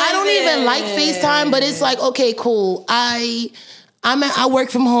I don't even like FaceTime. But it's like, okay, cool. I work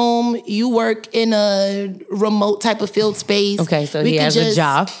from home. You work in a remote type of field space. Okay, so he has a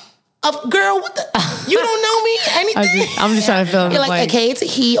job. Girl, what the? You don't know me? Anything? I'm just trying to fill in. You're like, okay, it's a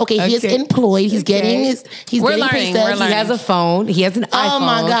he. Okay, he is employed. He's getting his. We're learning. He has a phone. He has an iPhone. Oh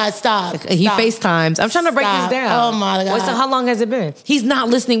my God! Stop. He FaceTimes. I'm trying to break this down. Oh my God! So how long has it been? He's not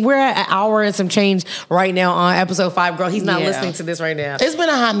listening. We're at an hour and some change right now on episode 5, girl. He's not listening to this right now. It's been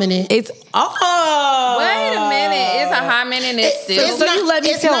a hot minute. Wait a minute. It's a hot minute. It's still. So you let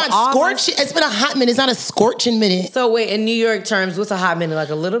me tell scorching. It's been a hot minute. It's not a scorching minute. So wait, in New York terms, what's a hot minute? Like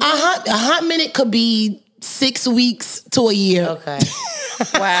a little bit? A hot minute could be 6 weeks to a year. Okay.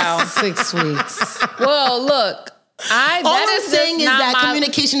 Wow. 6 weeks. Well, look. All I'm saying is that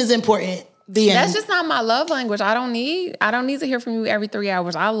communication is important. That's just not my love language. I don't need to hear from you every 3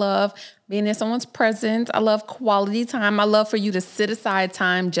 hours. I love being in someone's presence. I love quality time. I love for you to sit aside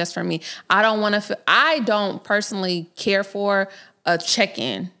time just for me. I don't personally care for a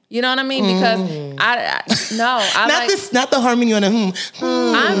check-in. You know what I mean? Because not the harmony on the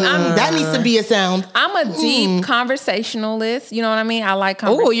that needs to be a sound. I'm a deep conversationalist. You know what I mean? I like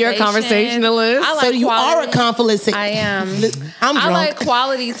conversation. Oh, you're a conversationalist. So you are a confident. I am. I'm drunk. I like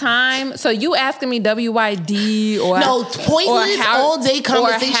quality time. So you asking me WYD or pointless all day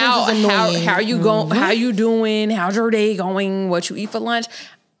conversations is annoying. How you going? How you doing? How's your day going? What you eat for lunch?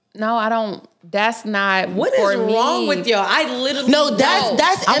 No, I don't. That's not what is wrong with y'all. I literally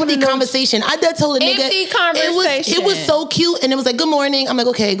that's empty conversation. I did tell a nigga empty conversation. It was so cute, and it was like, good morning. I'm like,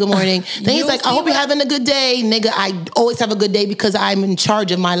 okay, good morning. Then he's like, I hope you're having a good day, nigga. I always have a good day because I'm in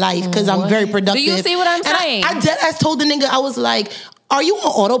charge of my life because I'm very productive. Do you see what I'm saying? I dead ass told the nigga, I was like, are you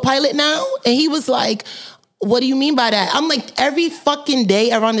on autopilot now? And he was like, what do you mean by that? I'm like, every fucking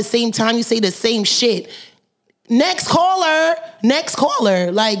day around the same time you say the same shit. Next caller.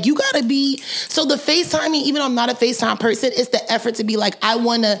 Like, you gotta be. So the FaceTiming, even though I'm not a FaceTime person, it's the effort to be like, I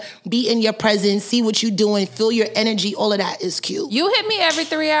wanna be in your presence, see what you're doing, feel your energy. All of that is cute. You hit me every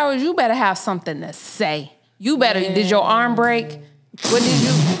 3 hours, you better have something to say. You better, did your arm break? What did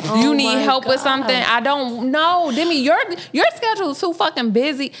you? You need help with something? I don't know, Demi. Your schedule is too fucking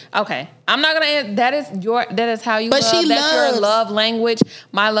busy. Okay, I'm not gonna. That is how you. But love. That's your love language.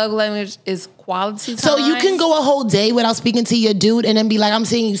 My love language is quality time. So you can go a whole day without speaking to your dude, and then be like, I'm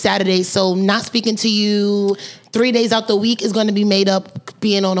seeing you Saturday, so not speaking to you 3 days out the week is going to be made up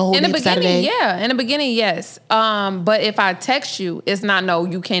being on a whole day Saturday. Yeah, in the beginning, yes. But if I text you, it's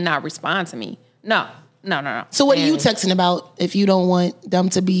not you cannot respond to me. No. So what are you texting about if you don't want them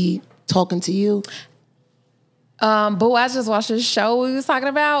to be talking to you? Boo, I just watched this show we was talking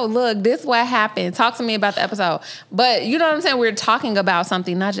about. Look, this is what happened. Talk to me about the episode. But you know what I'm saying? We're talking about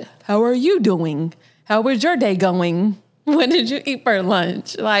something, not just, how are you doing? How was your day going? What did you eat for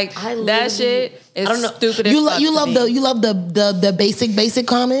lunch? Like that shit is stupid as fuck. You love the basic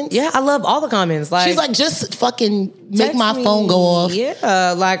comments? Yeah, I love all the comments. Like she's like, just fucking make my phone go off.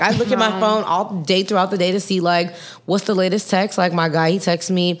 Yeah, like I look at my phone all day throughout the day to see like what's the latest text. Like my guy, he texts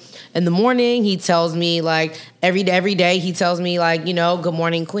me in the morning. He tells me like every day he tells me like, you know, good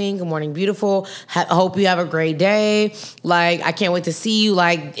morning, queen. Good morning, beautiful. Hope you have a great day. Like I can't wait to see you.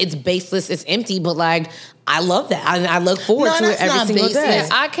 Like it's baseless, it's empty, but like I love that. I look forward to it every single day.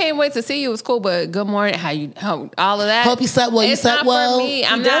 I can't wait to see you. It's cool, but good morning. How all of that. Hope you slept well. You slept well. For me.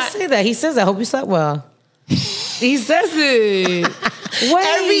 He does say that. He says, "I hope you slept well." He says it. Wait.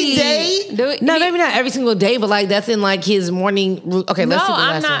 Every day? Maybe not every single day, but like that's in like his morning. Okay, let's see the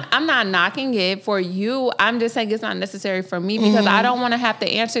last one. I'm not knocking it for you. I'm just saying it's not necessary for me because I don't want to have to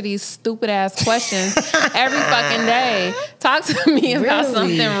answer these stupid ass questions every fucking day. Talk to me about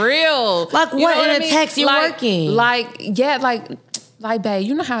something real. Like what in a text you're working? Like, babe,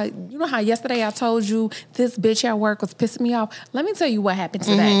 you know how yesterday I told you this bitch at work was pissing me off? Let me tell you what happened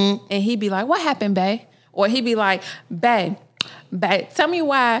today. And he'd be like, what happened, babe? Or he'd be like, babe, tell me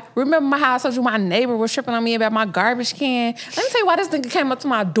why. Remember how I told you my neighbor was tripping on me about my garbage can? Let me tell you why this nigga came up to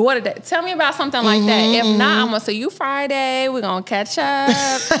my door today. Tell me about something like that. If not, I'm going to see you Friday. We're going to catch up. You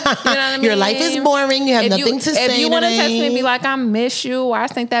know what I mean? Your life is boring. You have nothing to say. If you want to text me and be like, I miss you, or I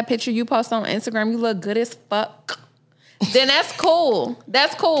think that picture you post on Instagram, you look good as fuck, then that's cool.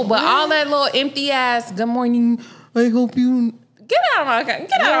 That's cool. But all that little empty ass, good morning, I hope you... Get out of my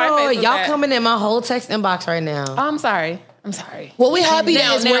face. Y'all coming in my whole text inbox right now. Oh, I'm sorry. Well, we're happy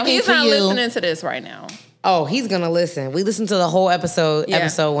that it's working he's for not you. Listening to this right now. Oh, he's gonna listen. We listened to the whole episode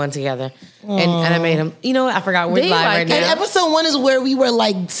 1 together, and I made him. You know what? I forgot we're live right now. And episode 1 is where we were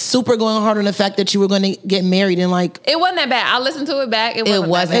like super going hard on the fact that you were going to get married and like it wasn't that bad. I listened to it back. It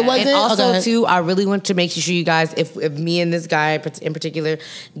wasn't. And also too, I really want to make sure you guys, if me and this guy in particular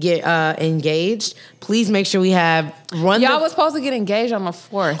get engaged, please make sure we have Y'all was supposed to get engaged on the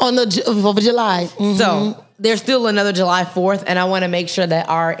 4th on the 4th of July. So. There's still another July 4th, and I want to make sure that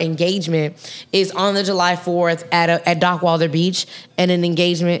our engagement is on the July 4th at Dockwalder Beach, and an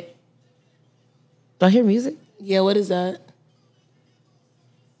engagement. Do I hear music? Yeah, what is that?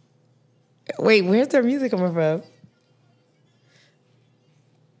 Wait, where's their music coming from?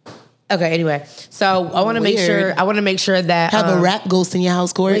 Okay, anyway, so I want to make sure. I want to make sure that have a rap ghost in your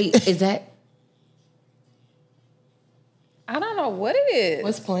house, Corey. Wait, is that? I don't know what it is.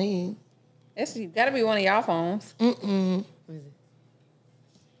 What's playing? It's got to be one of y'all phones.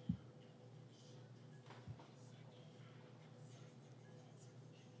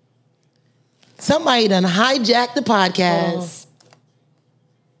 Somebody done hijacked the podcast.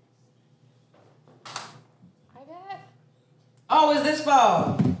 Oh, is this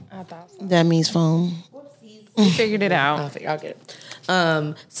phone? I thought so. That means phone. Whoopsies. We figured it out. I'll get it.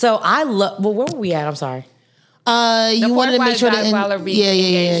 So I love. Well, where were we at? I'm sorry. You wanted to make sure that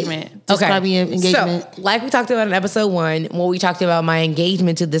engagement. Describe your engagement. So, like we talked about in episode 1, when we talked about my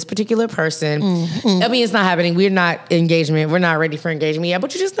engagement to this particular person, I mean, it's not happening. We're not engagement. We're not ready for engagement yet,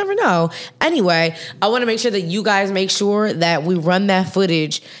 but you just never know. Anyway, I want to make sure that you guys make sure that we run that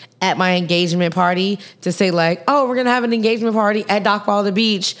footage at my engagement party to say like, oh, we're going to have an engagement party at Dockwalder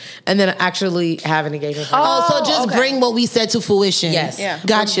Beach, and then actually have an engagement party. Oh, so just bring what we said to fruition. Yes. Yeah.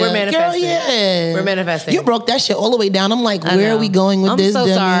 Gotcha. We're manifesting. Girl, yeah. We're manifesting. You broke that shit all the way down. I'm like, where are we going with this? I'm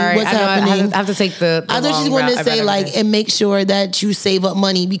so sorry. What's happening? I have to take the I thought you were going to say like, and make sure that you save up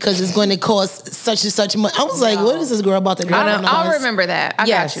money because it's going to cost such and such money. I was like, what is this girl about to do? I'll remember that. I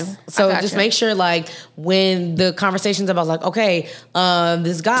got you. So just make sure like when the conversation's about like, okay,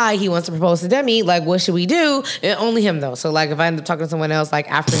 this guy, he wants to propose to Demi, like what should we do? And only him though. So like if I end up talking to someone else like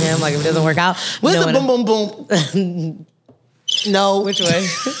after him, like if it doesn't work out. What's the boom boom boom? No. Which one?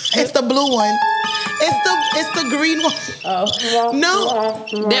 It's the blue one. It's the green one. Oh. No.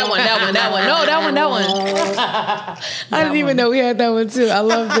 That one. No, that one. I didn't even know we had that one too. I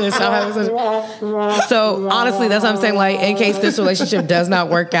love this. So honestly, that's what I'm saying. Like, in case this relationship does not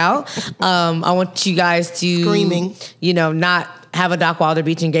work out, I want you guys to screaming, not have a Dockwalder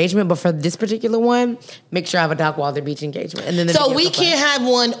Beach engagement, but for this particular one, make sure I have a Dockwalder Beach engagement. And then so we can't have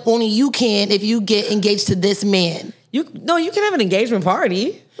one. Only you can if you get engaged to this man. You can have an engagement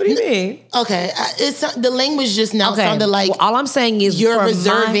party. What do you mean? Okay, the language just now sounded like all I'm saying is you're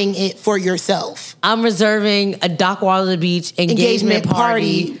reserving it for yourself. I'm reserving a Doc Waller Beach engagement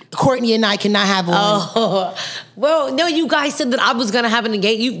party. Courtney and I cannot have one. Oh, well, no, you guys said that I was gonna have an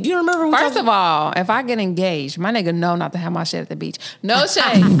engagement. You remember? First of all, if I get engaged, my nigga know not to have my shit at the beach. No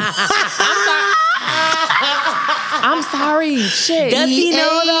shade. I'm sorry. Shit. Does he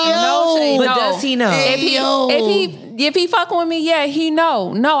know though? No shade. But does he know? If he fucking with me, yeah, he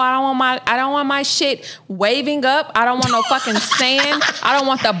know. No, I don't want my shit waving up. I don't want no fucking sand. I don't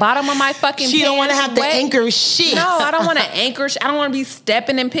want the bottom of my fucking She don't want to have wet. to anchor shit. No, I don't want to anchor I don't want to be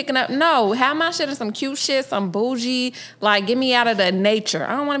stepping and picking up. No, have my shit in some cute shit, some bougie. Like, get me out of the nature.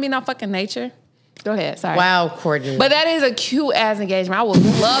 I don't want to be no fucking nature. Go ahead. Sorry. Wow, Courtney. But that is a cute ass engagement. I would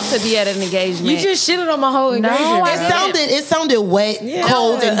love to be at an engagement. You just shitted on my whole engagement. No, it sounded wet,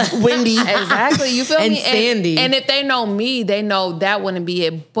 cold, and windy. Exactly. You feel and me? Sandy. And if they know me, they know that wouldn't be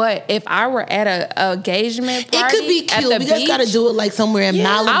it. But if I were at a engagement party, it could be cute. We just got to do it like somewhere in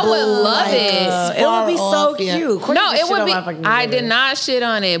Malibu. I would love it. It would be so cute. Courtney, no, it would be. I did not shit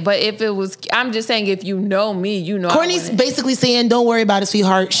on it, but if it was, I'm just saying, if you know me, you know. Courtney's basically saying, "Don't worry about it,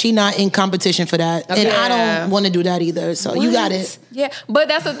 sweetheart. She not in competition for that, and I don't want to do that either." So you got it. Yeah, but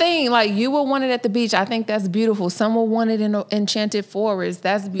that's the thing. Like, you will want it at the beach. I think that's beautiful. Some will want it in Enchanted Forest.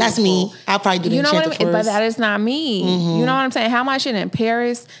 That's beautiful. That's me. I'll probably do the Enchanted Forest. But that is not me. Mm-hmm. You know what I'm saying? How much shit in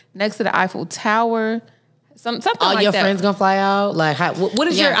Paris next to the Eiffel Tower? Something like that. All your friends gonna fly out? Like, what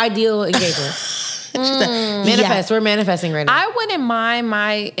is your ideal engagement? Manifest. We're manifesting right now. I wouldn't mind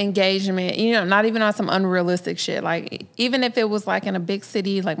my engagement, not even on some unrealistic shit. Like, even if it was like in a big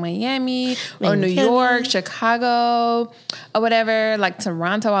city like Miami or New York, Chicago, or whatever, like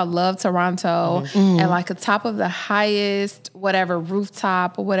Toronto. I love Toronto. Mm-hmm. And like the top of the highest, whatever,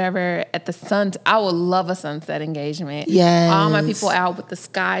 rooftop or whatever at the sun. I would love a sunset engagement. Yes. All my people out with the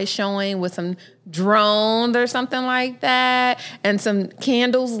sky showing with some drones or something like that, and some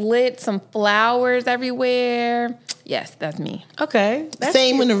candles lit, some flowers everywhere. Yes, that's me. Okay.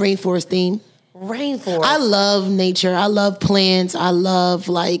 Same with the rainforest theme. Rainforest. I love nature. I love plants. I love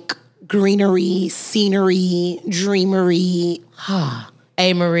like greenery, scenery, dreamery.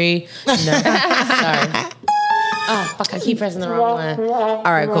 Hey, Marie. No. Sorry. Oh, fuck, I keep pressing the wrong one. All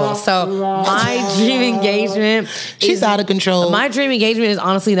right, cool. So my dream engagement She's out of control. My dream engagement is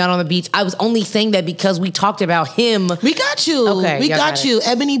honestly not on the beach. I was only saying that because we talked about him. We got you. Okay. We got you.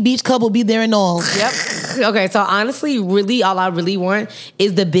 Ebony Beach Club will be there and all. Yep. Okay, so honestly, really, all I really want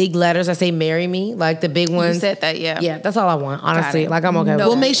is the big letters that say marry me. Like the big ones. You said that, yeah. Yeah, that's all I want, honestly. Like, I'm okay with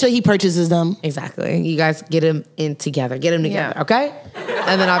We'll make sure he purchases them. Exactly. You guys get them in together. Get them together, okay?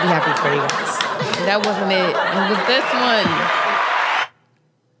 And then I'll be happy for you guys. That wasn't it. It was this one.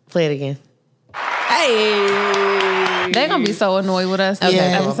 Play it again. Hey. They're going to be so annoyed with us. Okay.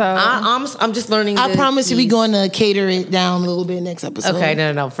 Episode. I'm just learning. I promise you we're going to cater it down a little bit next episode. Okay,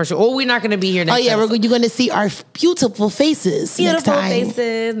 no, for sure. Well, we're not going to be here next you're going to see our beautiful faces next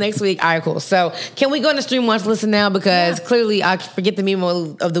faces next week. All right, cool. So can we go into Stream Watch Listen now? Because clearly I forget the meme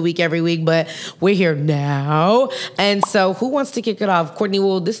of the week every week, but we're here now. And so who wants to kick it off? Courtney,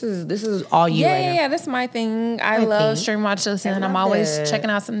 well, this is all you right now. Yeah, this is my thing. I love Stream Watch Listen. I'm always checking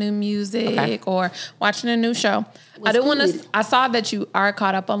out some new music or watching a new show. I saw that you are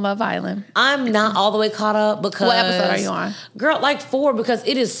caught up on Love Island. I'm not all the way caught up because... What episode are you on? Girl, like 4, because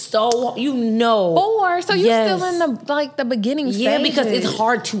it is so... 4? So you're still in the beginning stages. Yeah, because it's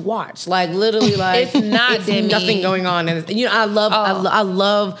hard to watch. Like, literally, like... it's nothing going on. And, I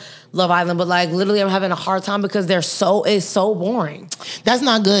love Love Island, but like literally I'm having a hard time because it's so boring. That's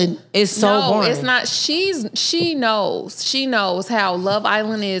not good. It's so boring. It's not. She knows how Love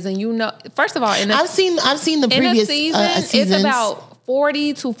Island is, and first of all, I've seen the previous seasons. It's about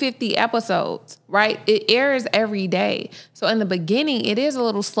 40 to 50 episodes, right? It airs every day. So in the beginning, it is a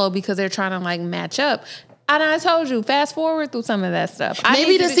little slow because they're trying to like match up. And I told you, fast forward through some of that stuff.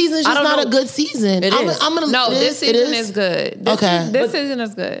 Maybe the season's just not a good season. This season is good. This season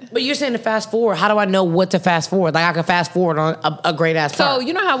is good. But you're saying to fast forward. How do I know what to fast forward? Like I can fast forward on a great ass part. So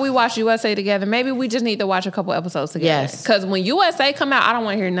you know how we watch USA together? Maybe we just need to watch a couple episodes together. Yes. Because when USA come out, I don't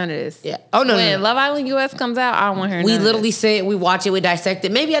want to hear none of this. Yeah. Oh no. When Love Island US comes out, I don't want to hear. We literally sit, we watch it, we dissect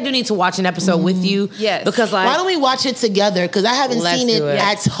it. Maybe I do need to watch an episode with you. Yes. Because like, why don't we watch it together? Because I haven't seen it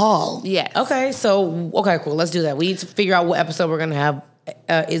at all. Yes. Okay. So cool. Let's do that. We need to figure out what episode we're gonna have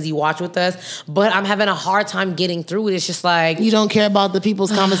Izzy watch with us, but I'm having a hard time getting through it. It's just like you don't care about the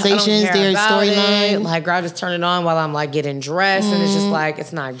people's conversations, their storyline. Like I'll just turn it on while I'm like getting dressed, and it's just like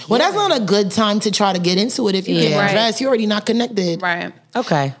it's not good. Well, that's not a good time to try to get into it. If you get dressed, you're already not connected. Right.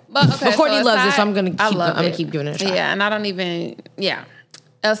 Okay. But Courtney loves it, so I'm gonna keep giving it a try. Yeah, and I don't even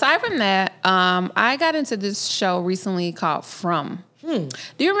Aside from that, I got into this show recently called From. Do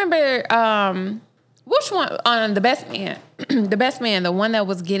you remember which one on The Best Man? The Best Man, the one that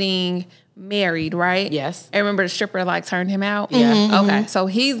was getting married, right? Yes. I remember the stripper like turned him out. Yeah. Okay, so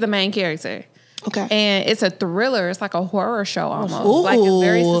he's the main character. Okay. And it's a thriller. It's like a horror show almost. Ooh. Like it's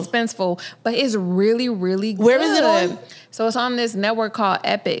very suspenseful, but it's really, really good. Where is it on? So it's on this network called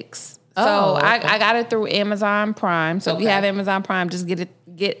Epix. So I got it through Amazon Prime. So if you have Amazon Prime, just get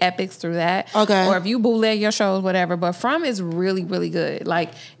Epix through that. Okay. Or if you bootleg your shows, whatever. But From is really, really good.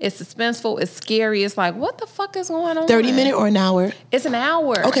 Like it's suspenseful, it's scary. It's like, what the fuck is going on? 30 minutes or an hour? It's an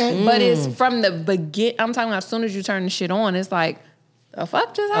hour. Okay. But it's from the begin. I'm talking about as soon as you turn the shit on, it's like, the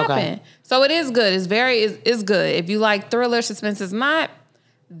fuck just happened? Okay. So it is good. It's good. If you like thriller, suspense, it's not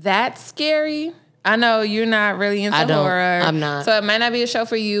that scary. I know you're not really into horror. I'm not. So it might not be a show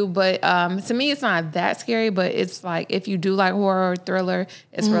for you, but to me, it's not that scary. But it's like, if you do like horror or thriller,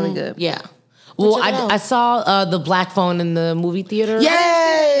 it's really good. Yeah. Well, I saw The Black Phone in the movie theater.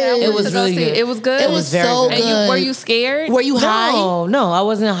 Yay! It was really good. It was good? It was very so good. And were you scared? Were you high? No, I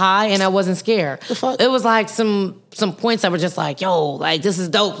wasn't high and I wasn't scared. The fuck? It was like some points that were just like, yo, like this is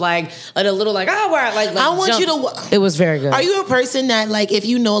dope. Like a little like, I want you to. It was very good. Are you a person that like if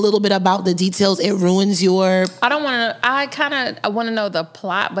you know a little bit about the details, it ruins your? I don't want to. I want to know the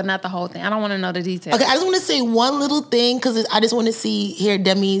plot, but not the whole thing. I don't want to know the details. Okay, I just want to say one little thing because I just want to hear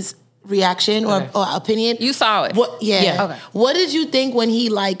Demi's reaction or opinion. You saw it. Yeah. Okay. What did you think when he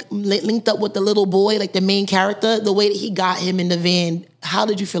like linked up with the little boy, like the main character, the way that he got him in the van? How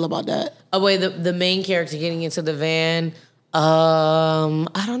did you feel about that? The main character getting into the van.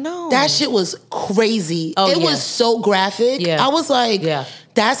 I don't know. That shit was crazy. It was so graphic. Yeah. I was like,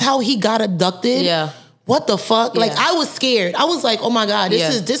 that's how he got abducted. Yeah. What the fuck? Yeah. Like I was scared. I was like, oh my God,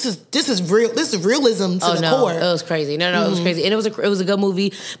 this is real. This is realism to the core. It was crazy. No, it was crazy. And it was a good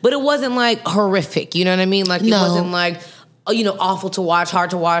movie, but it wasn't like horrific. You know what I mean? Like it wasn't like awful to watch, hard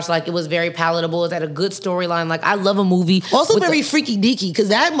to watch. Like it was very palatable. It had a good storyline. Like I love a movie. Also very freaky deaky because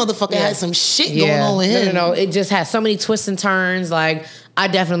that motherfucker had some shit going on with him. No. It just has so many twists and turns. Like I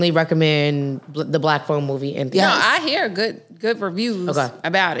definitely recommend the Black Phone movie. And I hear good reviews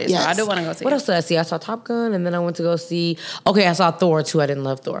about it. Yes. So I do want to go see it. What else did I see? I saw Top Gun and then I went to go see. I saw Thor too. I didn't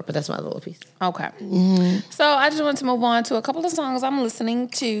love Thor, but that's my little piece. Okay. Mm-hmm. So I just want to move on to a couple of songs I'm listening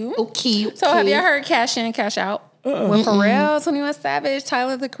to. Okay. So have you heard Cash In, Cash Out? With Pharrell, 21 Savage,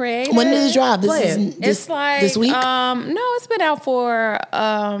 Tyler the Creator. When did it drop? It's like this week. No, it's been out for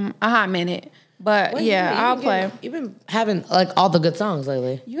a hot minute. But I'll play. You've been having like all the good songs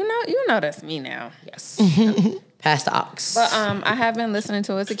lately. You know that's me now. Yes. Past the ox. But I have been listening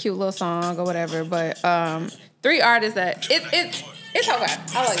to it. It's a cute little song or whatever. But 3 artists that it's okay.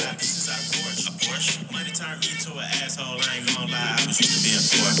 I like it. Money turned me to an asshole. I ain't gonna lie. I was used to being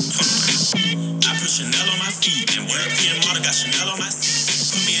poor. I put Chanel on my feet and European model got Chanel on my seat.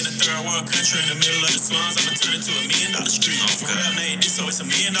 Put me in a third world country in the middle of the slums. I'ma turn it to $1 million street. Pharrell made this, so it's $1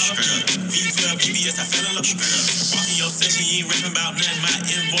 million bill. V12 BBS, I fell in love with girl. Walking your session, you ain't rapping about nothing. My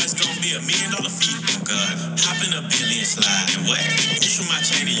invoice gon' be $1 million fee. Oh God, hop in a Bentley and slide. And what? Issue my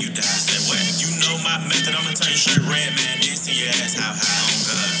chain and you die. Said what? You know my method. I'ma turn your shirt red, man. Then send your ass how high. Oh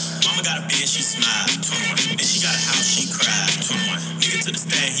God. Mama got a bed, she smiled. 21. Then she got a house, she cried. 21. Nigga to the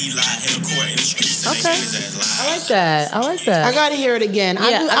stand, he lied. Held court in the streets. Okay. I like that. I gotta hear it again.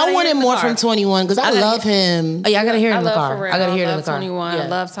 I wanted more from 21 because I love him. Oh, yeah, I gotta hear it in the car. I gotta hear it in the car. 21. I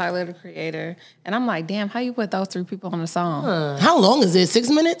love Tyler the Creator. And I'm like, damn, how you put those 3 people on the song? How long is it? 6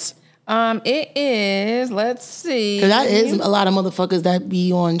 minutes? It is. Let's see. Because that is a lot of motherfuckers that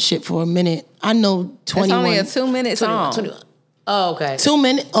be on shit for a minute. I know 21. It's only a 2-minute song. 21. Oh, okay. 2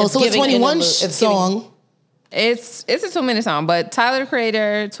 minutes. Oh, so it's 21 song. It's a 2-minute song, but Tyler the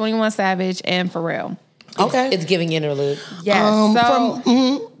Creator, 21 Savage, and Pharrell. Okay. It's giving interlude. Yes.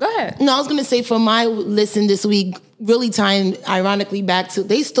 Go ahead. No, I was going to say for my listen this week, really tying ironically back to,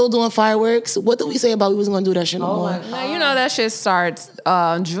 they still doing fireworks. What did we say about we was going to do that shit no more? Now, you know that shit starts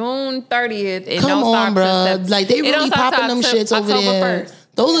June 30th. It Come on, bro. Like, they really popping them shits over there. 1st.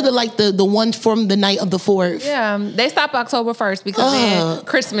 Those are the ones from the night of the 4th. Yeah, they stop October 1st because then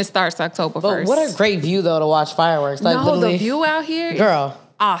Christmas starts October 1st. What a great view, though, to watch fireworks. Like, no, the view out here. Girl.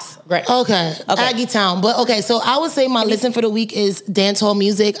 awesome. Great. Okay. Aggie Town. But okay, so I would say my listen for the week is dancehall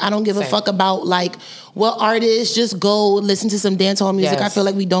music. I don't give a fuck about like what artists. Just go listen to some dancehall music. Yes. I feel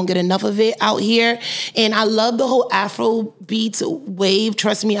like we don't get enough of it out here. And I love the whole Afro beats wave.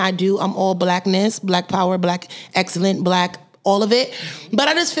 Trust me, I do. I'm all blackness, black power, black excellent, black, all of it. But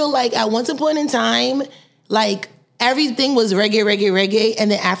I just feel like at once upon in time, like everything was reggae, and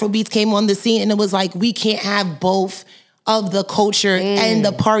then Afro beats came on the scene, and it was like, we can't have both of the culture and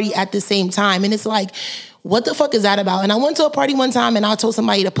the party at the same time. And it's like, what the fuck is that about? And I went to a party one time and I told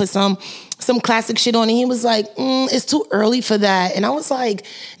somebody to put some classic shit on, and he was like, it's too early for that. And I was like,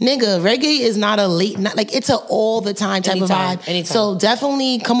 nigga, reggae is not a late night, like it's a all the time type of vibe. Anytime. So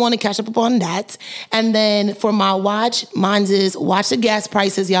definitely come on and catch up on that. And then for my mine's is watch the gas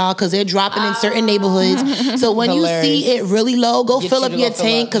prices, y'all, because they're dropping in certain neighborhoods. So when you see it really low, go fill up your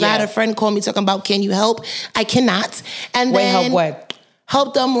tank, because I had a friend call me talking about, can you help? I cannot. And then help what?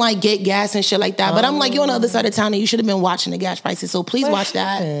 Help them like get gas and shit like that. But I'm like, you're on the other side of town and you should have been watching the gas prices. So please watch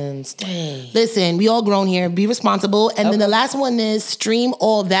that. Dang. Listen, we all grown here. Be responsible. And then the last one is stream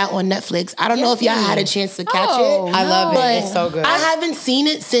all that on Netflix. I don't know if y'all had a chance to catch it. I love it. It's so good. I haven't seen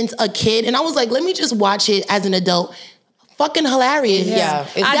it since a kid. And I was like, let me just watch it as an adult. Fucking hilarious. Yeah.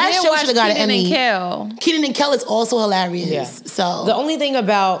 That show should have got an Emmy. Kenan and Kel is also hilarious. Yeah. So the only thing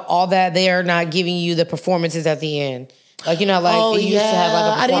about all that, they are not giving you the performances at the end. Like, you know, like it used to have like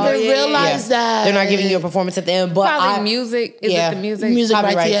a performance. I didn't even realize that. They're not giving you a performance at the end. But probably music. Is it the music? Music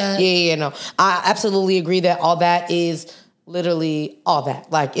probably right, yeah, no. I absolutely agree that all that is literally all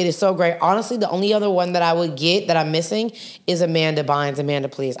that. Like, it is so great. Honestly, the only other one that I would get that I'm missing is Amanda Bynes. Amanda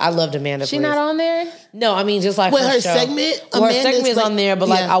Please. I loved Amanda Please. She not on there? No, I mean, just like her show. segment. Well, her segment is on there, but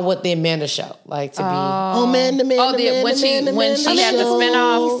like I want the Amanda show, like to be. Amanda. When she had the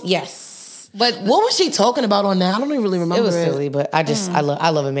spinoffs. Yes. But what was she talking about on that? I don't even really remember. It was silly, but I just I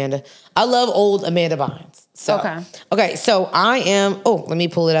love Amanda. I love old Amanda Bynes. So okay. So I am. Oh, let me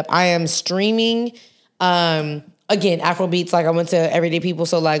pull it up. I am streaming. Again, Afro beats. Like I went to Everyday People,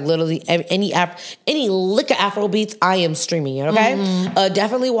 so like literally any lick of Afro beats, I am streaming it. Okay,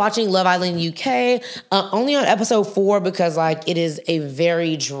 definitely watching Love Island UK. Only on episode 4 because like it is a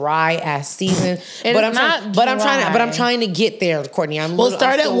very dry ass season. I'm trying to get there, Courtney. We'll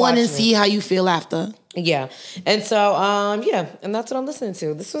start at 1 and see how you feel after. Yeah, and so and that's what I'm listening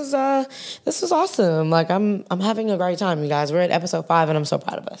to. This was awesome. Like I'm having a great time, you guys. We're at episode 5, and I'm so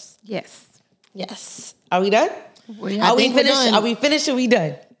proud of us. Yes. Are we done? Are we finished? Are we finished or we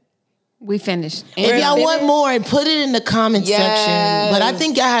done? We finished. If y'all want more, put it in the comment section. But I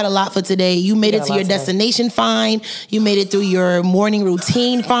think y'all had a lot for today. You made it to your destination fine. You made it through your morning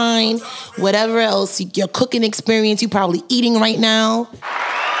routine fine. Whatever else, your cooking experience, you probably eating right now.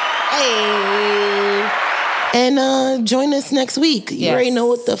 Hey. And join us next week. You already know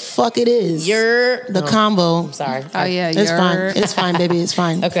what the fuck it is. The combo. I'm sorry. Oh, yeah. It's fine. It's fine, baby. It's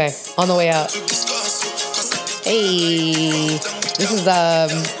fine. Okay. On the way out. Hey, this is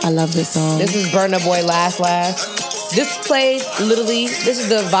I love this song. This is Burna Boy Last. This played literally. This is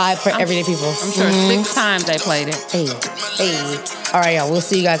the vibe for Everyday People. I'm sure 6 times they played it. Hey. All right, y'all. We'll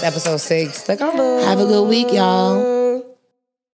see you guys episode 6. Have a good week, y'all.